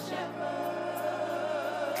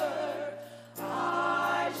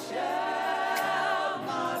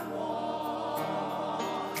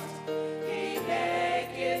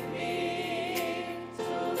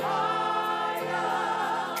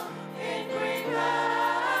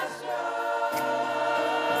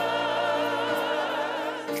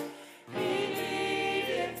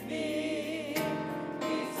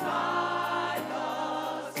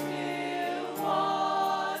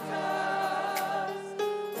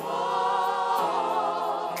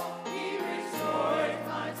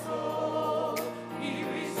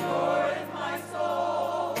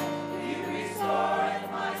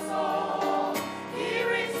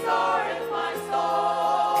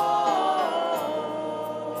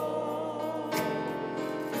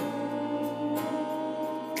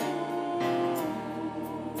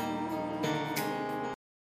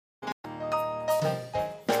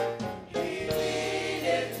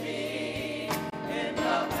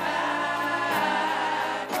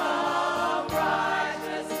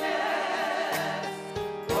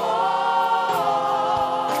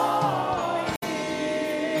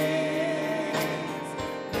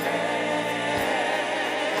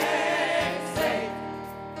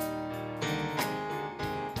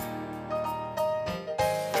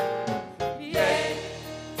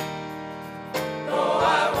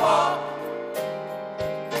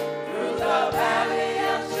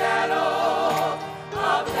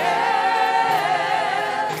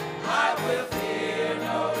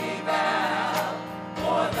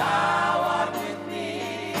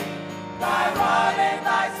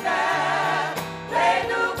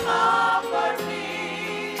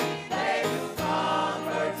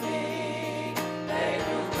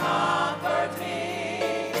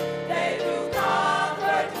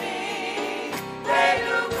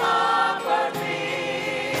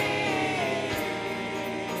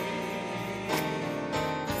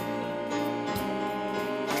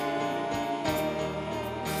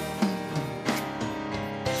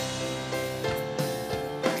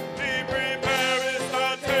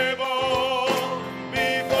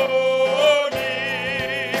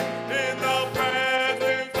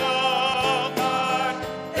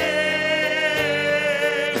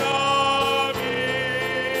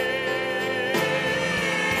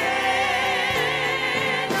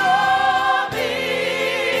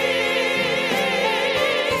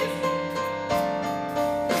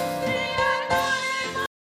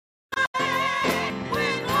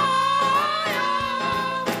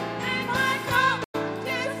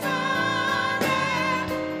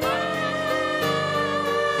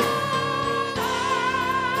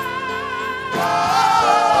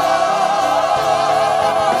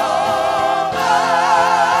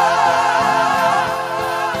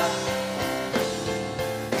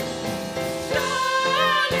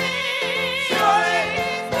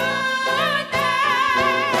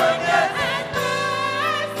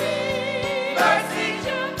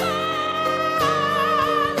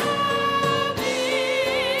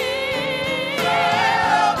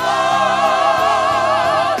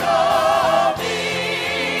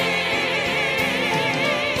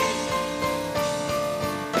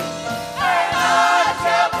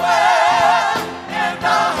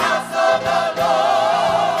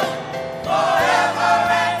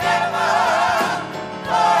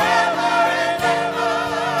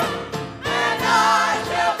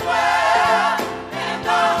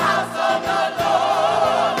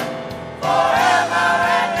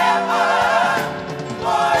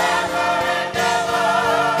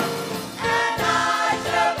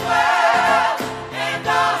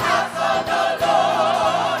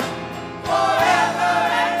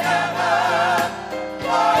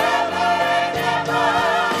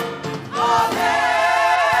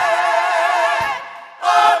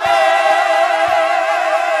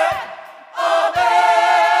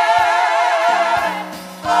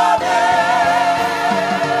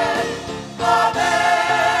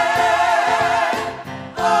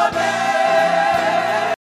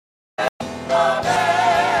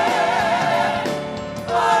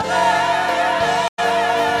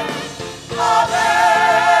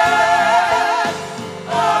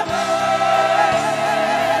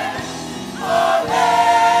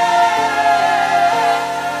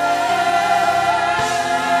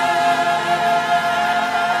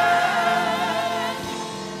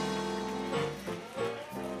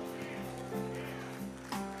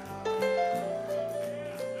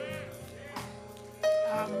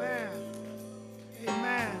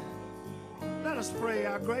us pray.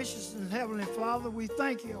 Our gracious and heavenly Father, we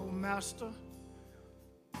thank you, O Master.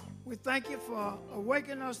 We thank you for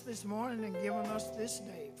awakening us this morning and giving us this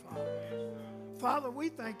day, Father. Father, we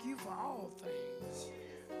thank you for all things.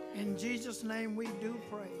 In Jesus' name we do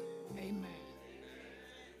pray. Amen.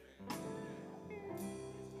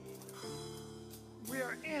 We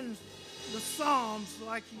are in the Psalms,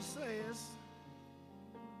 like he says,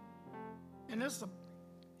 and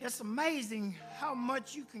it's amazing how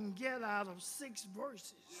much you can get out of 6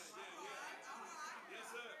 verses.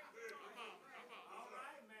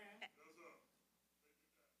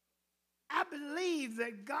 I believe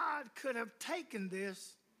that God could have taken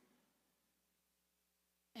this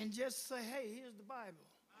and just say, hey, here's the Bible.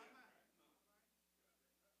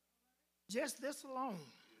 Just this alone.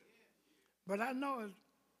 But I know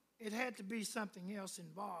it had to be something else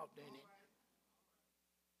involved in it.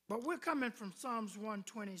 But we're coming from Psalms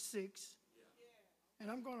 126,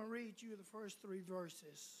 and I'm going to read you the first 3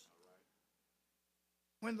 verses.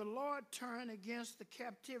 When the Lord turned against the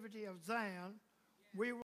captivity of Zion,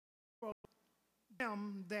 we were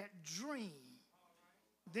them that dream.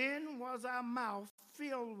 Then was our mouth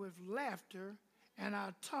filled with laughter and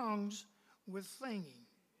our tongues with singing.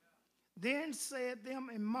 Then said them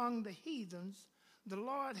among the heathens, the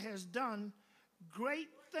Lord has done great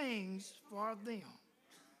things for them.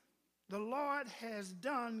 The Lord has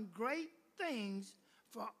done great things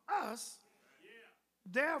for us.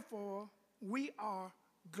 Therefore, we are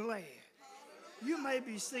glad. You may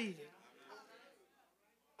be seated.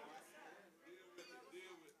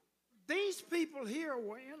 These people here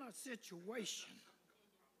were in a situation.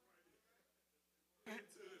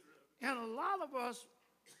 And a lot of us,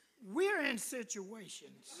 we're in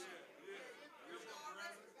situations.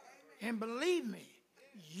 And believe me,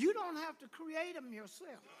 you don't have to create them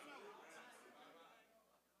yourself.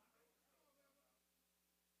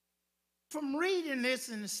 From reading this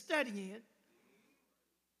and studying it,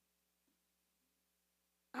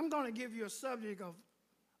 I'm going to give you a subject of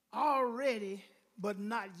already, but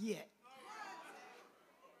not yet.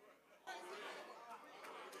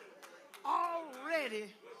 Already,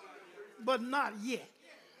 but not yet.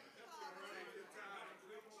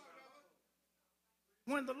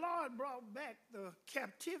 When the Lord brought back the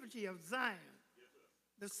captivity of Zion,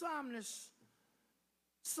 the psalmist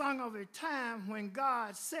sung of a time when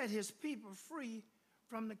God set his people free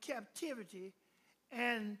from the captivity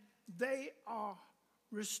and they are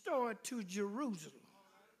restored to Jerusalem.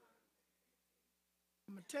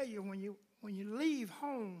 I'm going to tell you, when you leave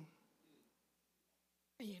home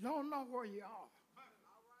and you don't know where you are.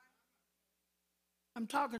 I'm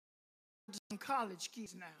talking to some college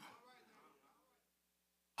kids now.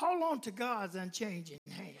 Hold on to God's unchanging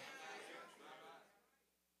hand.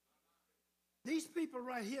 These people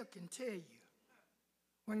right here can tell you,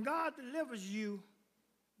 when God delivers you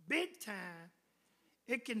big time,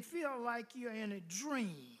 it can feel like you're in a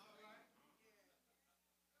dream.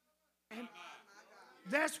 And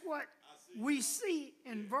that's what we see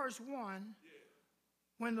in verse 1.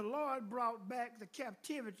 When the Lord brought back the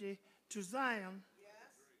captivity to Zion,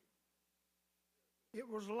 it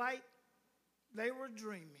was like they were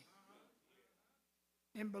dreaming.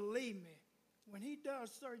 And believe me, when he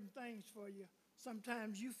does certain things for you,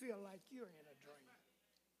 sometimes you feel like you're in a dream.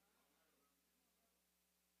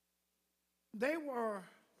 They were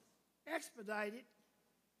expedited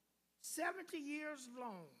 70 years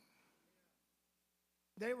long.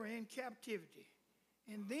 They were in captivity.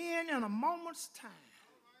 And then in a moment's time,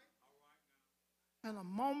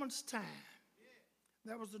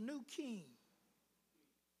 there was a new king.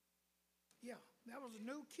 Yeah, there was a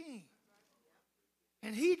new king.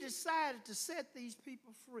 And he decided to set these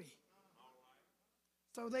people free.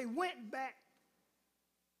 So they went back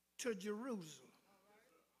to Jerusalem.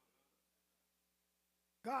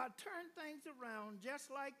 God turned things around just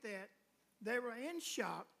like that. They were in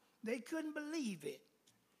shock. They couldn't believe it.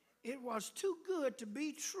 It was too good to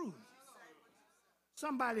be true.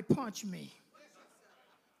 Somebody punch me.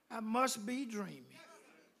 I must be dreaming.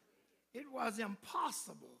 It was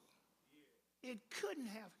impossible. It couldn't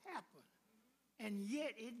have happened. And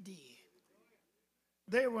yet it did.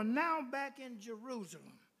 They were now back in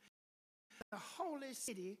Jerusalem, the holy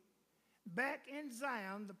city, back in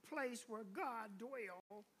Zion, the place where God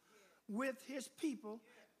dwelled with his people,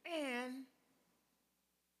 and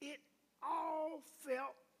it all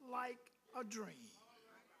felt like a dream.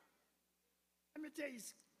 Let me tell you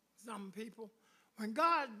something, people. When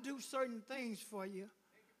God do certain things for you,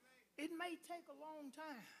 it may take a long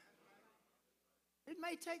time. It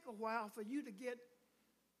may take a while for you to get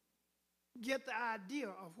the idea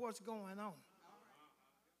of what's going on.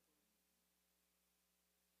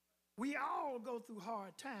 We all go through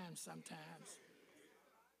hard times sometimes.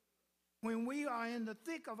 When we are in the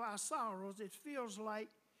thick of our sorrows, it feels like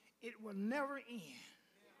it will never end.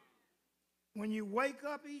 When you wake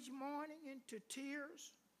up each morning into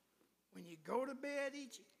tears, when you go to bed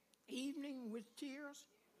each evening with tears,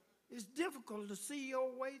 it's difficult to see your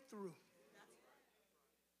way through.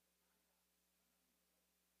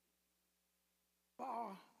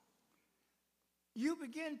 For you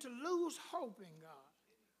begin to lose hope in God.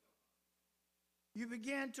 You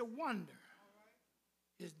begin to wonder,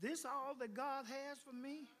 is this all that God has for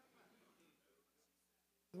me?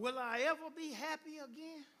 Will I ever be happy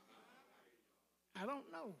again? I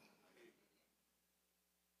don't know.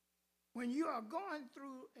 When you are going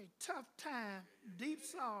through a tough time, deep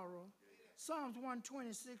sorrow, Psalms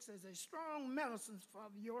 126 is a strong medicine for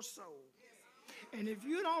your soul. And if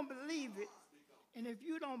you don't believe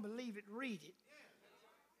it, read it.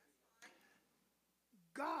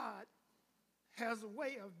 God has a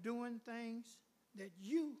way of doing things that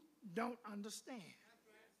you don't understand.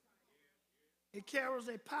 It carries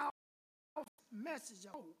a powerful message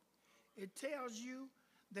of hope. It tells you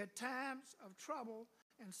that times of trouble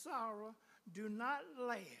and sorrow do not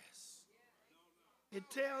last. It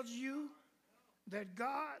tells you that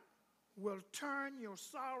God will turn your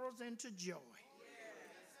sorrows into joy.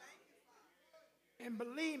 And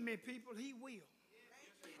believe me, people, he will.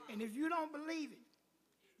 And if you don't believe it,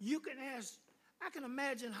 you can ask, I can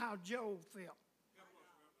imagine how Job felt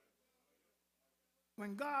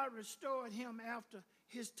when God restored him after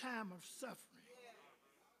his time of suffering.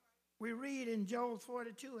 We read in Job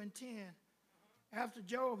 42 and 10, after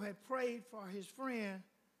Job had prayed for his friend,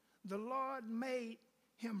 the Lord made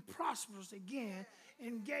him prosperous again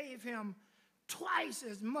and gave him twice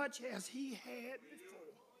as much as he had before.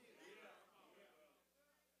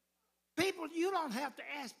 People, you don't have to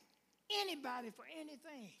ask anybody for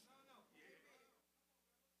anything.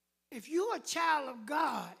 If you're a child of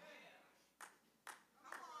God,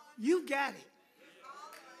 you got it.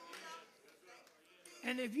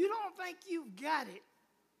 And if you don't think you've got it,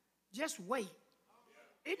 just wait.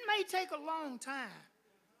 It may take a long time.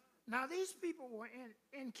 Now, these people were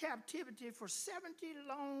in captivity for 70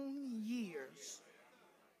 long years.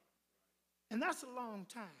 And that's a long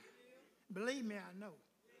time. Believe me, I know.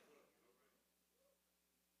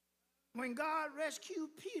 When God rescued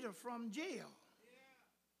Peter from jail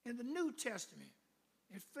in the New Testament,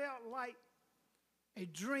 it felt like a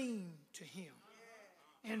dream to him.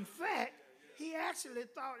 In fact, he actually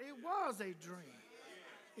thought it was a dream.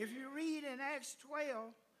 If you read in Acts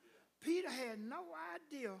 12, Peter had no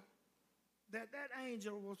idea that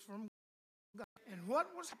angel was from God. And what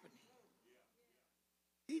was happening?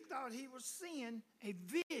 He thought he was seeing a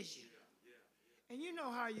vision. And you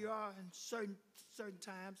know how you are in certain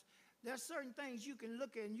times. There's certain things you can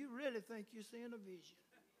look at and you really think you're seeing a vision.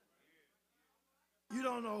 You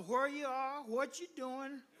don't know where you are, what you're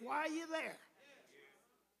doing, why you're there.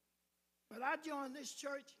 But I joined this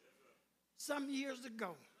church some years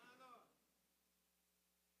ago.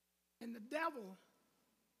 And the devil,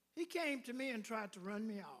 he came to me and tried to run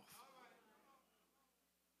me off.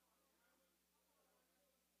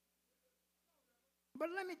 But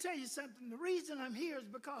let me tell you something. The reason I'm here is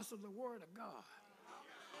because of the Word of God.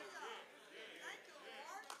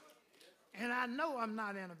 And I know I'm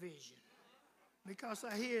not in a vision because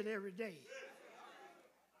I hear it every day.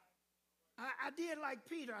 I did like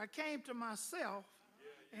Peter. I came to myself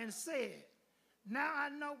and said, now I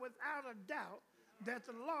know without a doubt that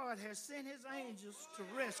the Lord has sent his angels to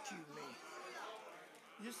rescue me.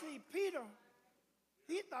 You see, Peter,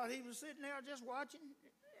 he thought he was sitting there just watching.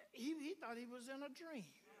 He thought he was in a dream.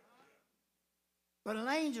 But an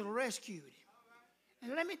angel rescued him.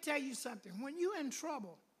 And let me tell you something. When you're in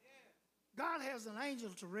trouble, God has an angel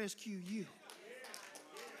to rescue you.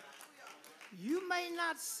 You may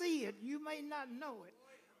not see it, you may not know it,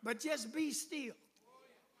 but just be still.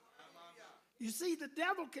 You see, the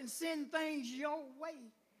devil can send things your way,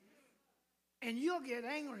 and you'll get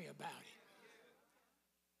angry about it.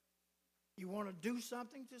 You want to do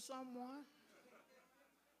something to someone?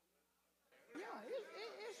 Yeah,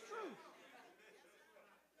 it's true.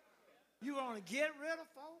 You want to get rid of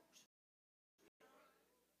folks?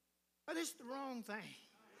 But it's the wrong thing.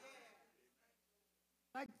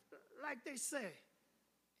 Like they say,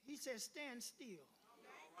 he said, stand still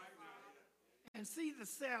and see the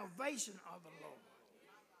salvation of the Lord.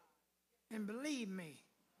 And believe me,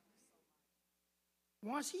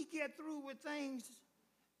 once he get through with things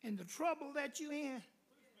and the trouble that you're in,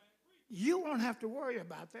 you won't have to worry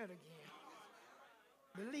about that again.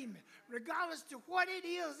 Believe me, regardless to what it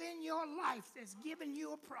is in your life that's giving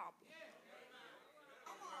you a problem.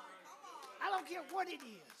 don't care what it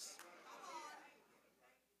is.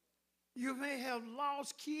 You may have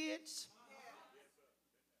lost kids.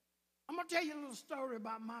 I'm going to tell you a little story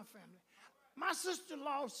about my family. My sister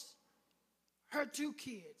lost her 2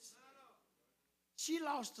 kids. She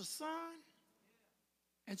lost a son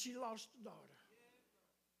and she lost a daughter.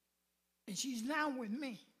 And she's now with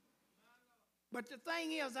me. But the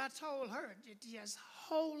thing is, I told her to just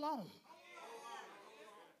hold on.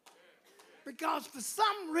 Because for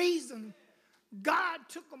some reason, God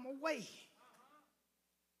took them away.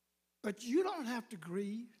 But you don't have to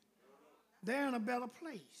grieve. They're in a better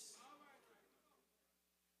place.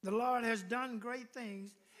 The Lord has done great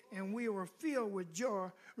things, and we were filled with joy.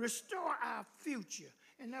 Restore our future.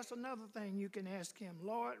 And that's another thing you can ask him.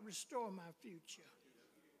 Lord, restore my future.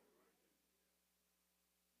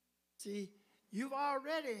 See, you've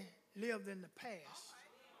already lived in the past.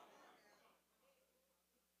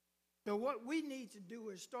 So what we need to do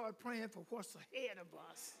is start praying for what's ahead of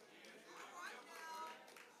us.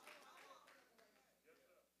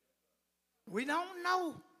 We don't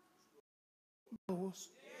know.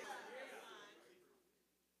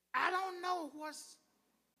 I don't know what's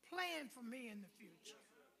planned for me in the future.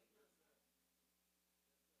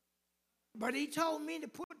 But he told me to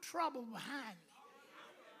put trouble behind me.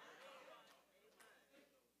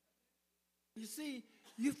 You see,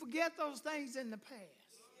 you forget those things in the past.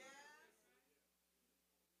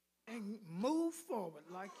 And move forward,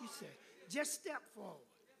 like you said. Just step forward.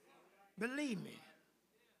 Believe me.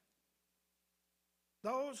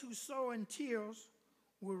 Those who sow in tears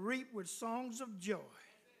will reap with songs of joy.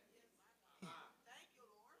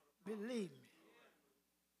 Believe me.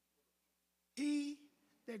 He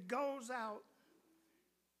that goes out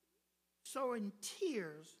sowing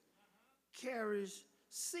tears carries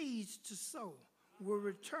seeds to sow, will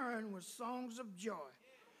return with songs of joy,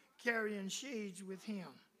 carrying shades with him.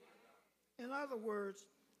 In other words,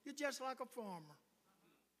 you're just like a farmer.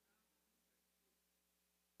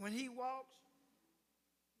 When he walks,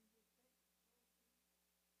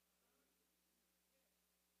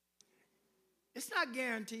 it's not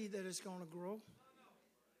guaranteed that it's going to grow.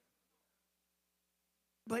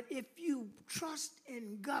 But if you trust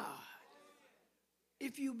in God,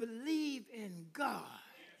 if you believe in God,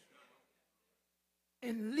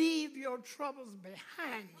 and leave your troubles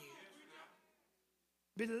behind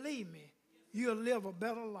you, believe me, you'll live a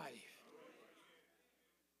better life.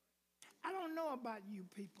 I don't know about you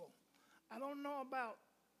people. I don't know about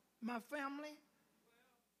my family,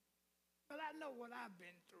 but I know what I've been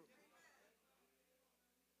through.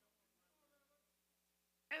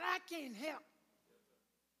 And I can't help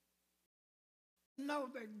know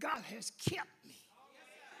that God has kept me.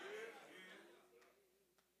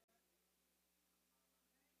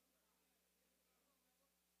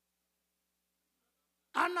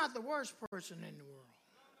 I'm not the worst person in the world.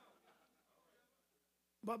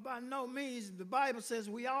 But by no means, the Bible says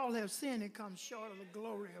we all have sinned and come short of the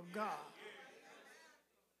glory of God.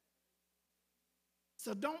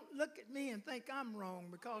 So don't look at me and think I'm wrong,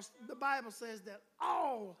 because the Bible says that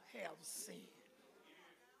all have sinned.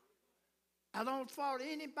 I don't fault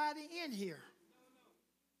anybody in here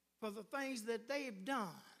for the things that they've done.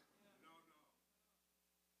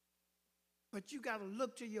 But you got to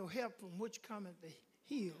look to your help from which cometh the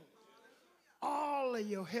hill. All of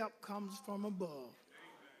your help comes from above.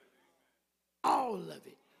 All of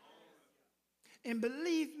it. And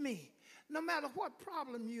believe me, no matter what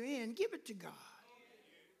problem you're in, give it to God.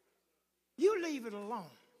 You leave it alone.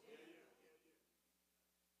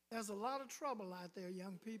 There's a lot of trouble out there,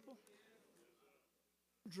 young people.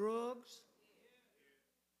 Drugs,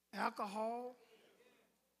 alcohol,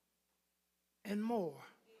 and more.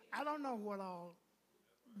 I don't know what all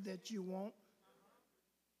that you want.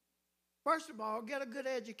 First of all, get a good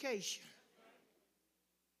education.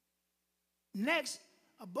 Next,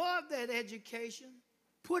 above that education,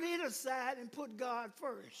 put it aside and put God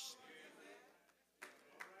first.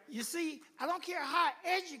 You see, I don't care how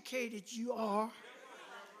educated you are.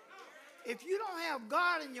 If you don't have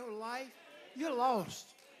God in your life, you're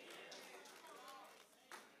lost.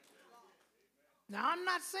 Now, I'm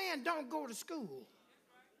not saying don't go to school.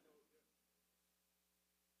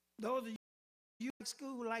 Those of you in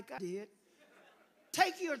school like I did,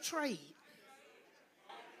 take your trade.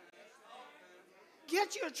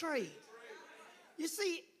 Get your trade. You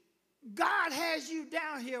see, God has you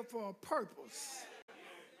down here for a purpose.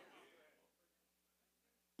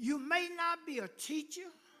 You may not be a teacher.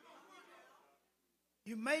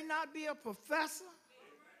 You may not be a professor.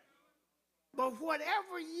 But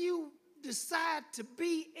whatever you decide to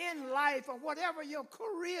be in life, or whatever your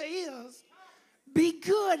career is, be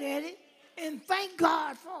good at it and thank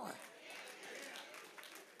God for it.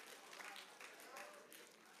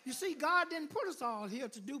 You see, God didn't put us all here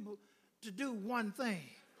to do one thing.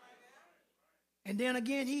 And then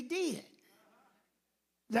again, he did.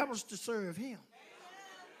 That was to serve him.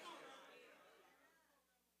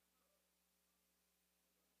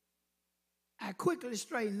 I quickly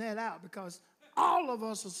straightened that out because all of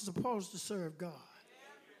us are supposed to serve God.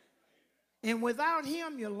 And without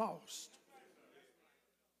him, you're lost.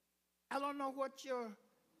 I don't know what your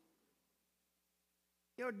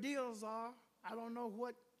deals are. I don't know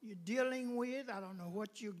what you're dealing with. I don't know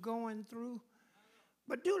what you're going through.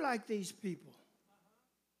 But do like these people.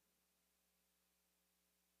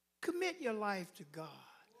 Commit your life to God.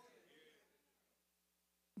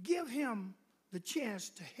 Give him the chance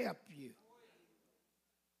to help you.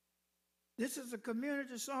 This is a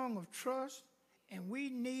community song of trust, and we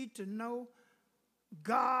need to know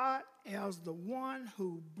God as the one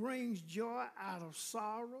who brings joy out of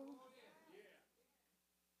sorrow,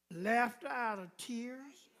 laughter out of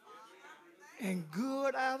tears, and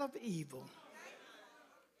good out of evil.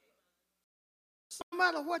 So no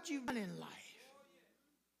matter what you've done in life,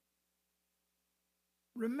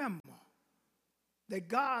 remember that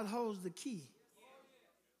God holds the key.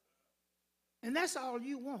 And that's all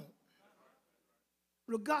you want,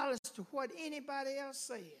 regardless to what anybody else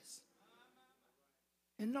says.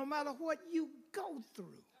 And no matter what you go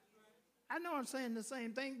through. I know I'm saying the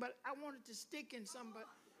same thing, but I wanted to stick in some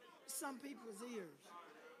people's ears.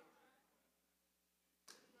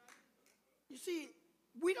 You see,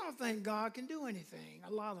 we don't think God can do anything,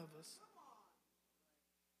 a lot of us.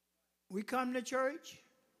 We come to church,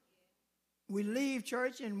 we leave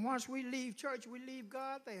church, and once we leave church, we leave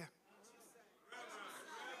God there.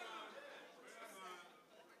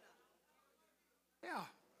 Yeah.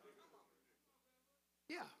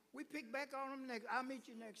 Yeah, we pick back on them next. I'll meet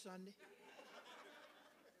you next Sunday.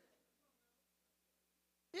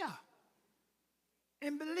 Yeah.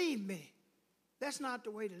 And believe me, that's not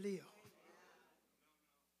the way to live.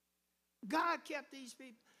 God kept these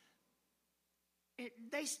people.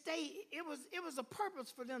 They stayed, it was a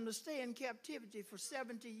purpose for them to stay in captivity for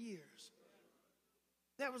 70 years.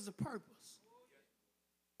 That was the purpose.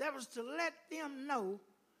 That was to let them know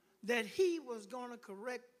that he was going to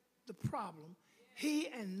correct the problem. He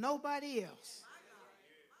and nobody else.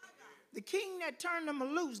 The king that turned them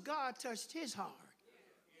loose, God touched his heart.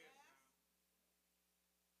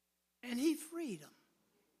 And he freed them.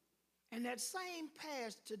 And that same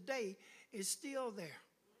past today is still there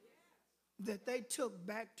that they took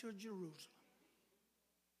back to Jerusalem.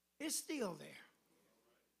 It's still there.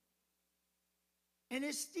 And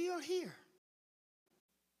it's still here.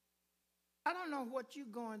 I don't know what you're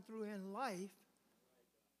going through in life,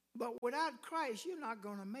 but without Christ, you're not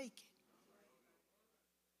going to make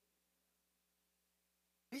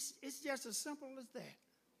it. It's just as simple as that.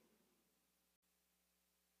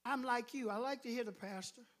 I'm like you. I like to hear the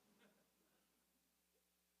pastor.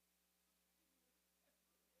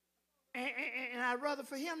 And I'd rather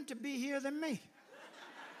for him to be here than me.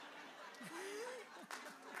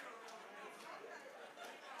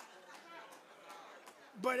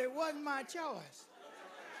 But it wasn't my choice.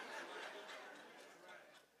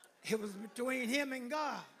 It was between him and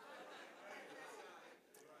God.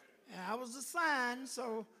 And I was assigned,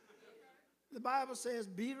 so the Bible says,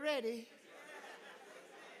 be ready,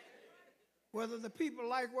 whether the people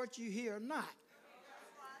like what you hear or not.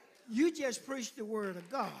 You just preach the word of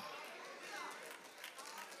God.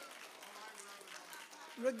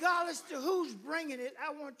 Regardless to who's bringing it,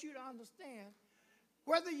 I want you to understand,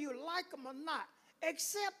 whether you like them or not,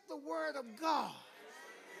 accept the word of God.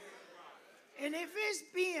 And if it's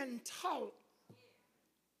being taught,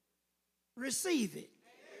 receive it.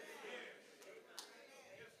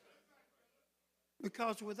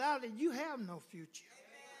 Because without it, you have no future.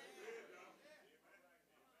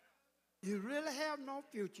 You really have no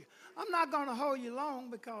future. I'm not going to hold you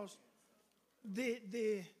long because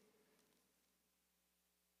the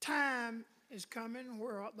time is coming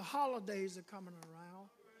where the holidays are coming around.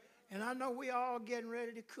 And I know we all getting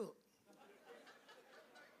ready to cook.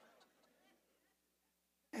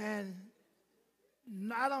 And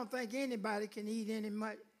I don't think anybody can eat any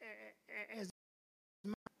much as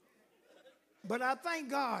much. But I thank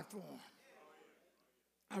God for them.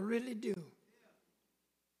 I really do.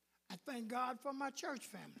 I thank God for my church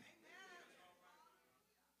family.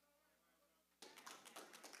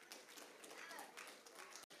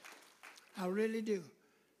 I really do.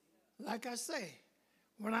 Like I say,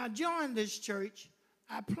 when I joined this church,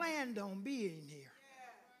 I planned on being here.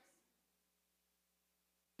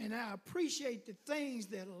 And I appreciate the things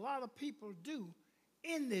that a lot of people do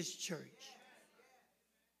in this church,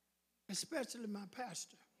 especially my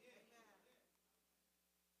pastor.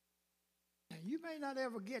 Now, you may not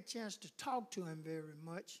ever get a chance to talk to him very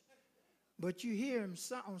much, but you hear him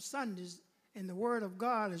on Sundays, and the Word of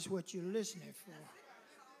God is what you're listening for.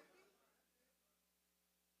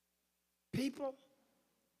 People,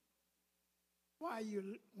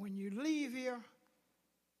 when you leave here,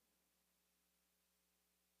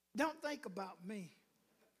 don't think about me.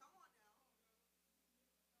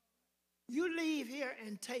 You leave here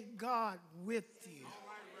and take God with you.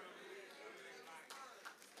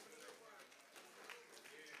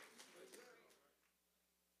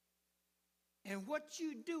 And what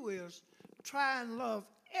you do is try and love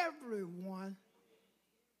everyone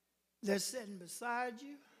that's sitting beside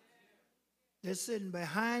you, that's sitting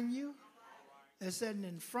behind you, that's sitting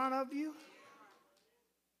in front of you.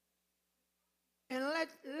 And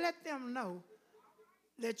let them know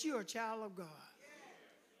that you're a child of God.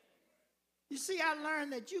 You see, I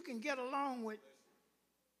learned that you can get along with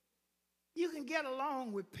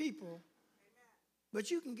people, but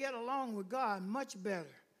you can get along with God much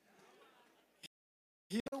better.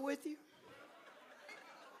 He'll with you.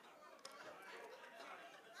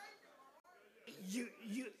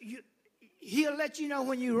 He'll let you know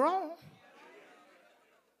when you're wrong.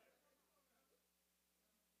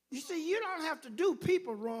 You see, you don't have to do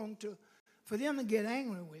people wrong for them to get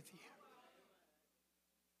angry with you.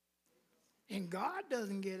 And God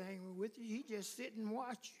doesn't get angry with you. He just sit and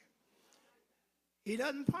watch you. He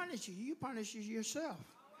doesn't punish you. You punish yourself.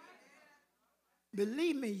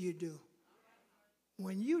 Believe me, you do.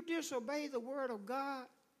 When you disobey the word of God,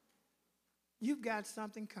 you've got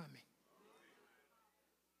something coming.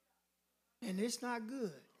 And it's not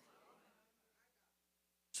good.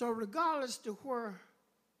 So regardless to where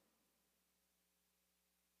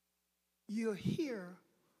you're here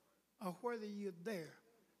or whether you're there,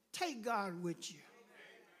 take God with you.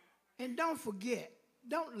 And don't forget,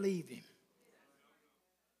 don't leave him.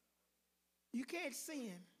 You can't see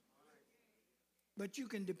him, but you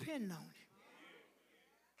can depend on him.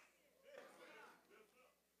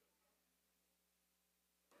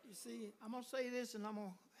 You see, I'm going to say this and I'm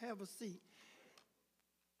going to have a seat.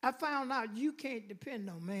 I found out you can't depend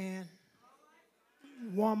on man,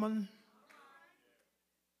 woman,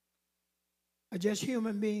 or just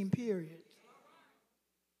human being, period.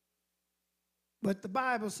 But the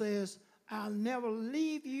Bible says, I'll never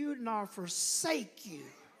leave you nor forsake you.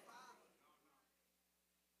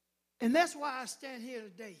 And that's why I stand here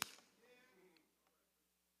today.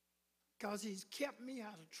 Because he's kept me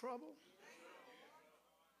out of trouble.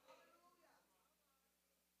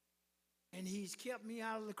 And he's kept me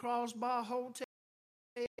out of the Crossbar Hotel.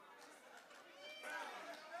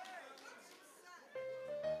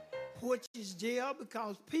 Which is jail,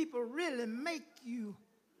 because people really make you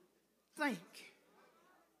think.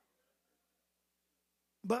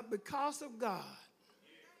 But because of God,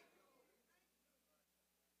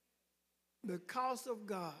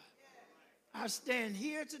 I stand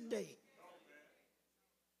here today.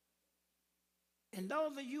 And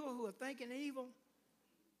those of you who are thinking evil,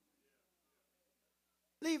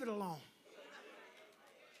 leave it alone.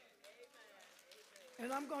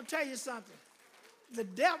 And I'm going to tell you something. The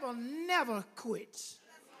devil never quits.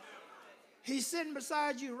 He's sitting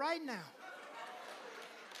beside you right now.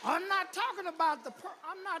 I'm not talking about the person.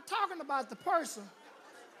 I'm not talking about the person.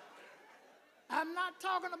 I'm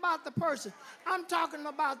talking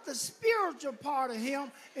about the spiritual part of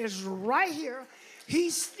him is right here. He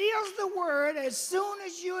steals the word as soon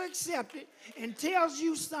as you accept it and tells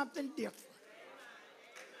you something different.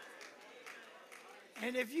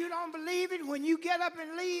 And if you don't believe it, when you get up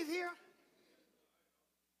and leave here,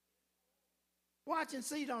 watch and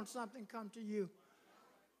see don't something come to you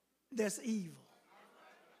that's evil.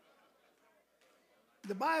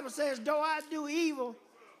 The Bible says, though I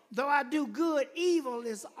do good, evil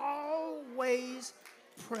is always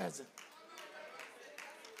present.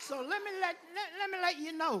 So let me let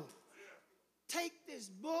you know. Take this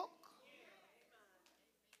book.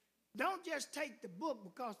 Don't just take the book,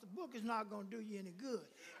 because the book is not going to do you any good.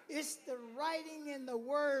 It's the writing and the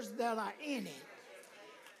words that are in it.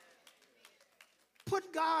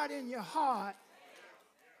 Put God in your heart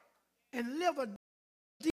and live a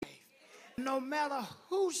deep life, no matter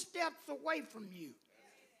who steps away from you.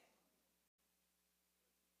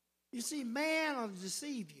 You see, man will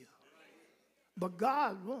deceive you, but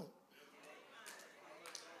God won't.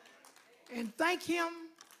 And thank him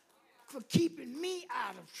for keeping me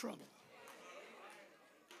out of trouble.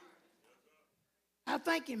 I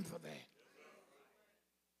thank him for that.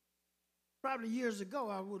 Probably years ago,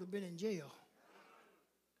 I would have been in jail.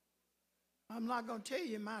 I'm not going to tell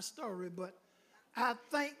you my story, but I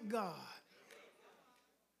thank God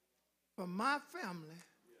for my family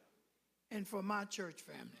and for my church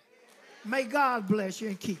family. May God bless you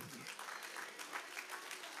and keep you.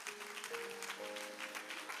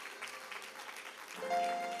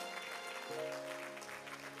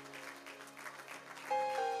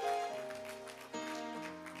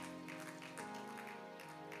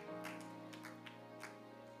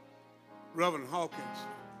 Reverend Hawkins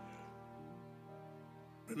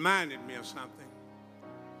reminded me of something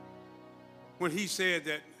when he said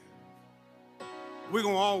that we're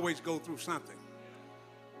going to always go through something.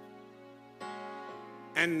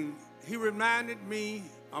 And he reminded me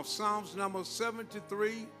of Psalms number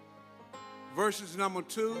 73, verses number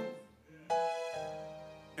 2,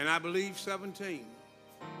 and I believe 17.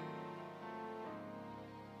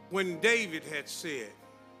 When David had said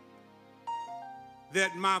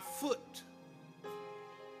that my foot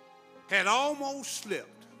had almost slipped.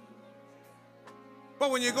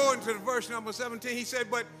 But when you go into the verse number 17, he said,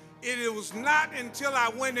 but it was not until I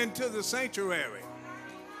went into the sanctuary,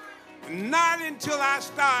 not until I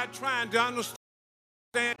started trying to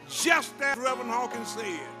understand, just as Reverend Hawkins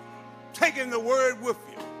said, taking the word with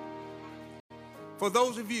you. For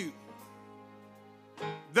those of you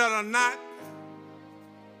that are not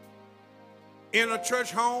in a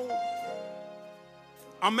church home,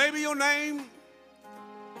 or maybe your name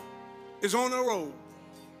is on the road,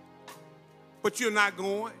 but you're not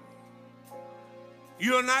going.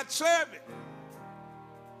 You're not serving.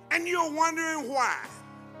 And you're wondering why.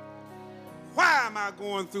 Why am I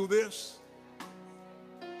going through this?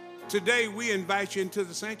 Today we invite you into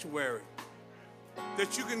the sanctuary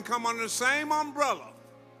that you can come under the same umbrella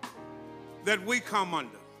that we come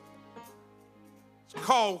under. It's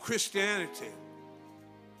called Christianity.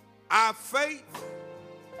 Our faith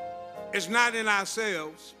is not in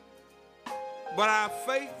ourselves, but our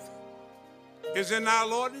faith is in our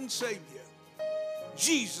Lord and Savior,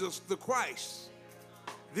 Jesus the Christ,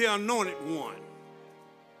 the anointed one,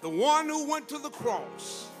 the one who went to the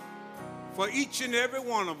cross for each and every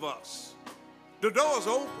one of us. The door's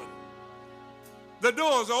open. The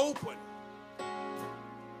door's open.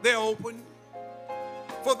 They're open.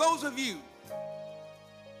 For those of you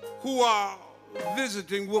who are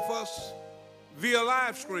visiting with us via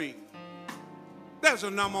live stream, there's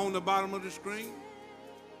a number on the bottom of the screen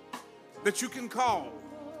that you can call.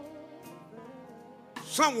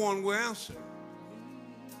 Someone will answer.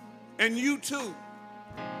 And you too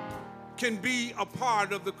can be a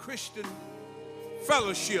part of the Christian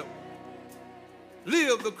fellowship.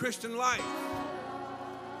 Live the Christian life.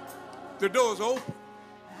 The door's open.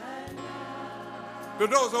 The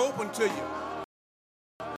door's open to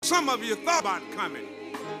you. Some of you thought about coming,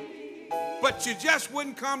 but you just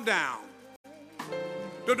wouldn't come down.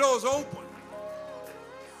 The door's open.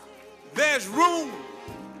 There's room.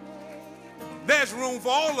 There's room for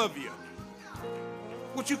all of you.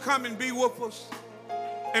 Would you come and be with us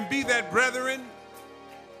and be that brethren,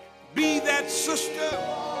 be that sister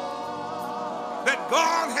that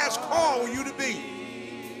God has called you to be?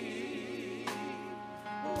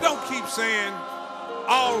 Don't keep saying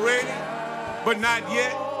already, but not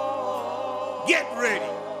yet. Get ready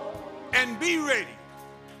and be ready.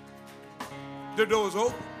 The door's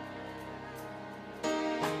open.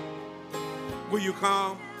 Will you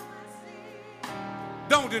come?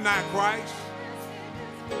 Don't deny Christ.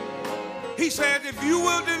 He said, if you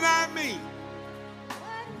will deny me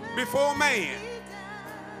before man,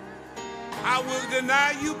 I will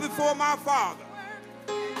deny you before my Father,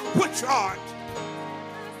 which art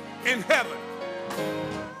in heaven.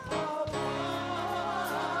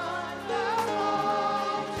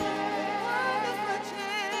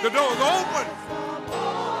 The door's open.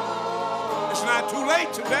 It's not too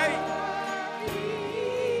late today.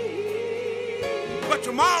 But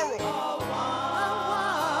tomorrow,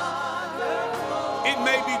 it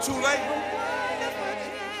may be too late.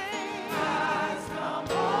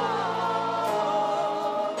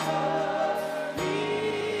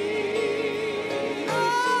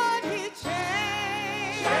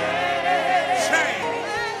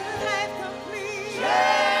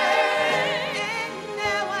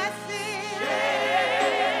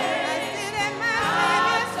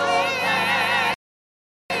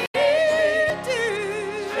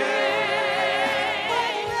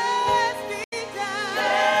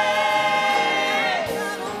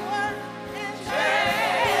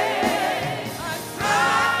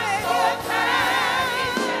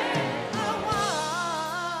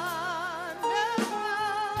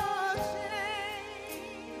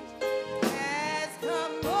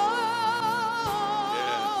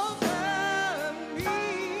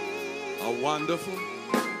 Wonderful,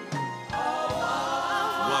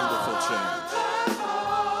 wonderful change.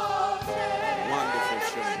 Wonderful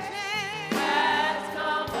change.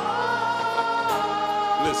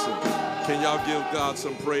 y'all give God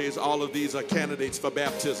some praise? All of these are candidates for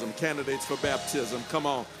baptism. Candidates for baptism. Come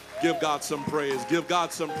on. Give God some praise. Give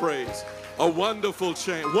God some praise. A wonderful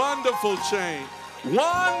change. Wonderful change.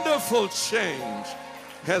 Wonderful change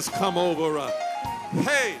has come over us.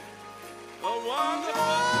 Hey. A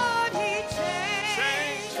wonderful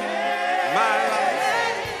change. My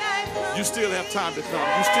life. You still have time to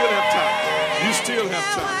come. You still have time. You still have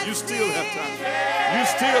time. You still have time. You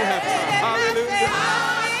still have time. Hallelujah.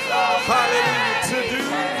 Hallelujah. To do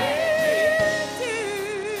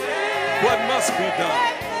what must be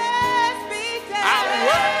done. I'll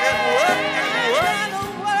work and work and work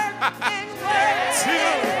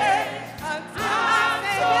till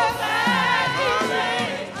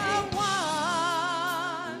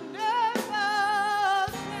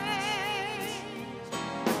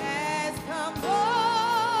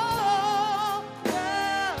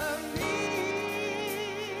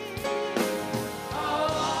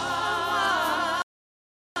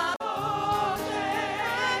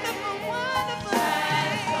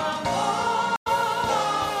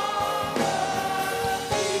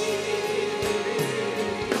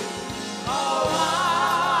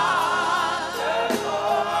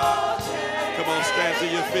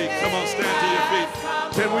Come on, stand to your feet.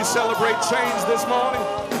 Can we celebrate change this morning?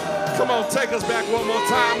 Come on, take us back one more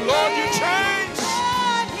time. Lord, you changed.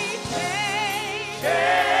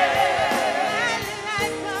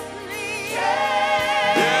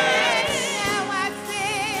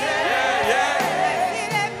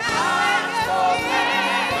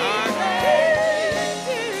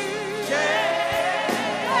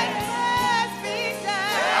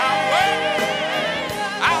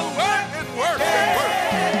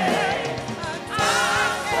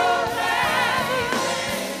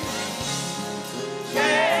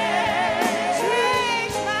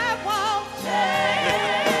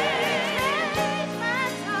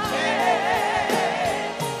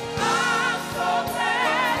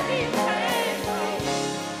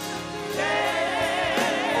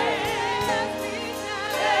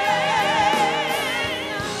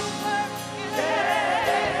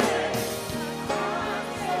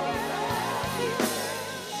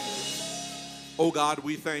 Oh God,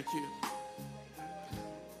 we thank you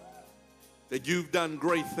that you've done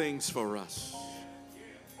great things for us.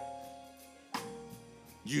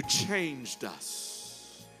 You changed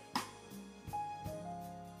us.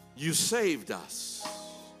 You saved us.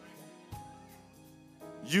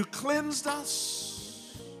 You cleansed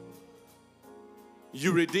us.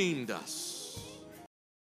 You redeemed us.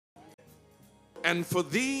 And for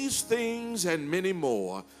these things and many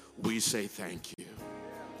more, we say thank you.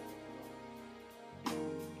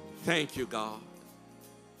 Thank you, God,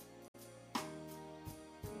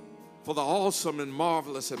 for the awesome and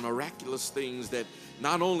marvelous and miraculous things that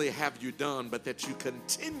not only have you done, but that you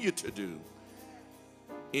continue to do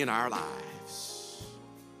in our lives.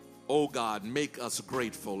 Oh God, make us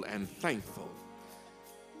grateful and thankful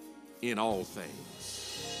in all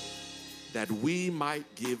things, that we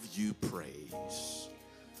might give you praise.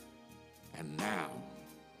 And now,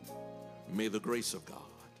 may the grace of God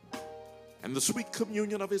and the sweet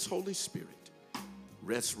communion of his Holy Spirit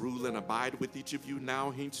rest, rule, and abide with each of you now,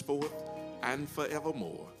 henceforth, and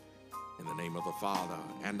forevermore. In the name of the Father,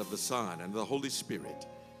 and of the Son, and of the Holy Spirit.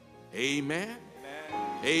 Amen.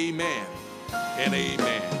 Amen. Amen. And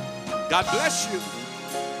amen. God bless you.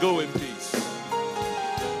 Go in peace.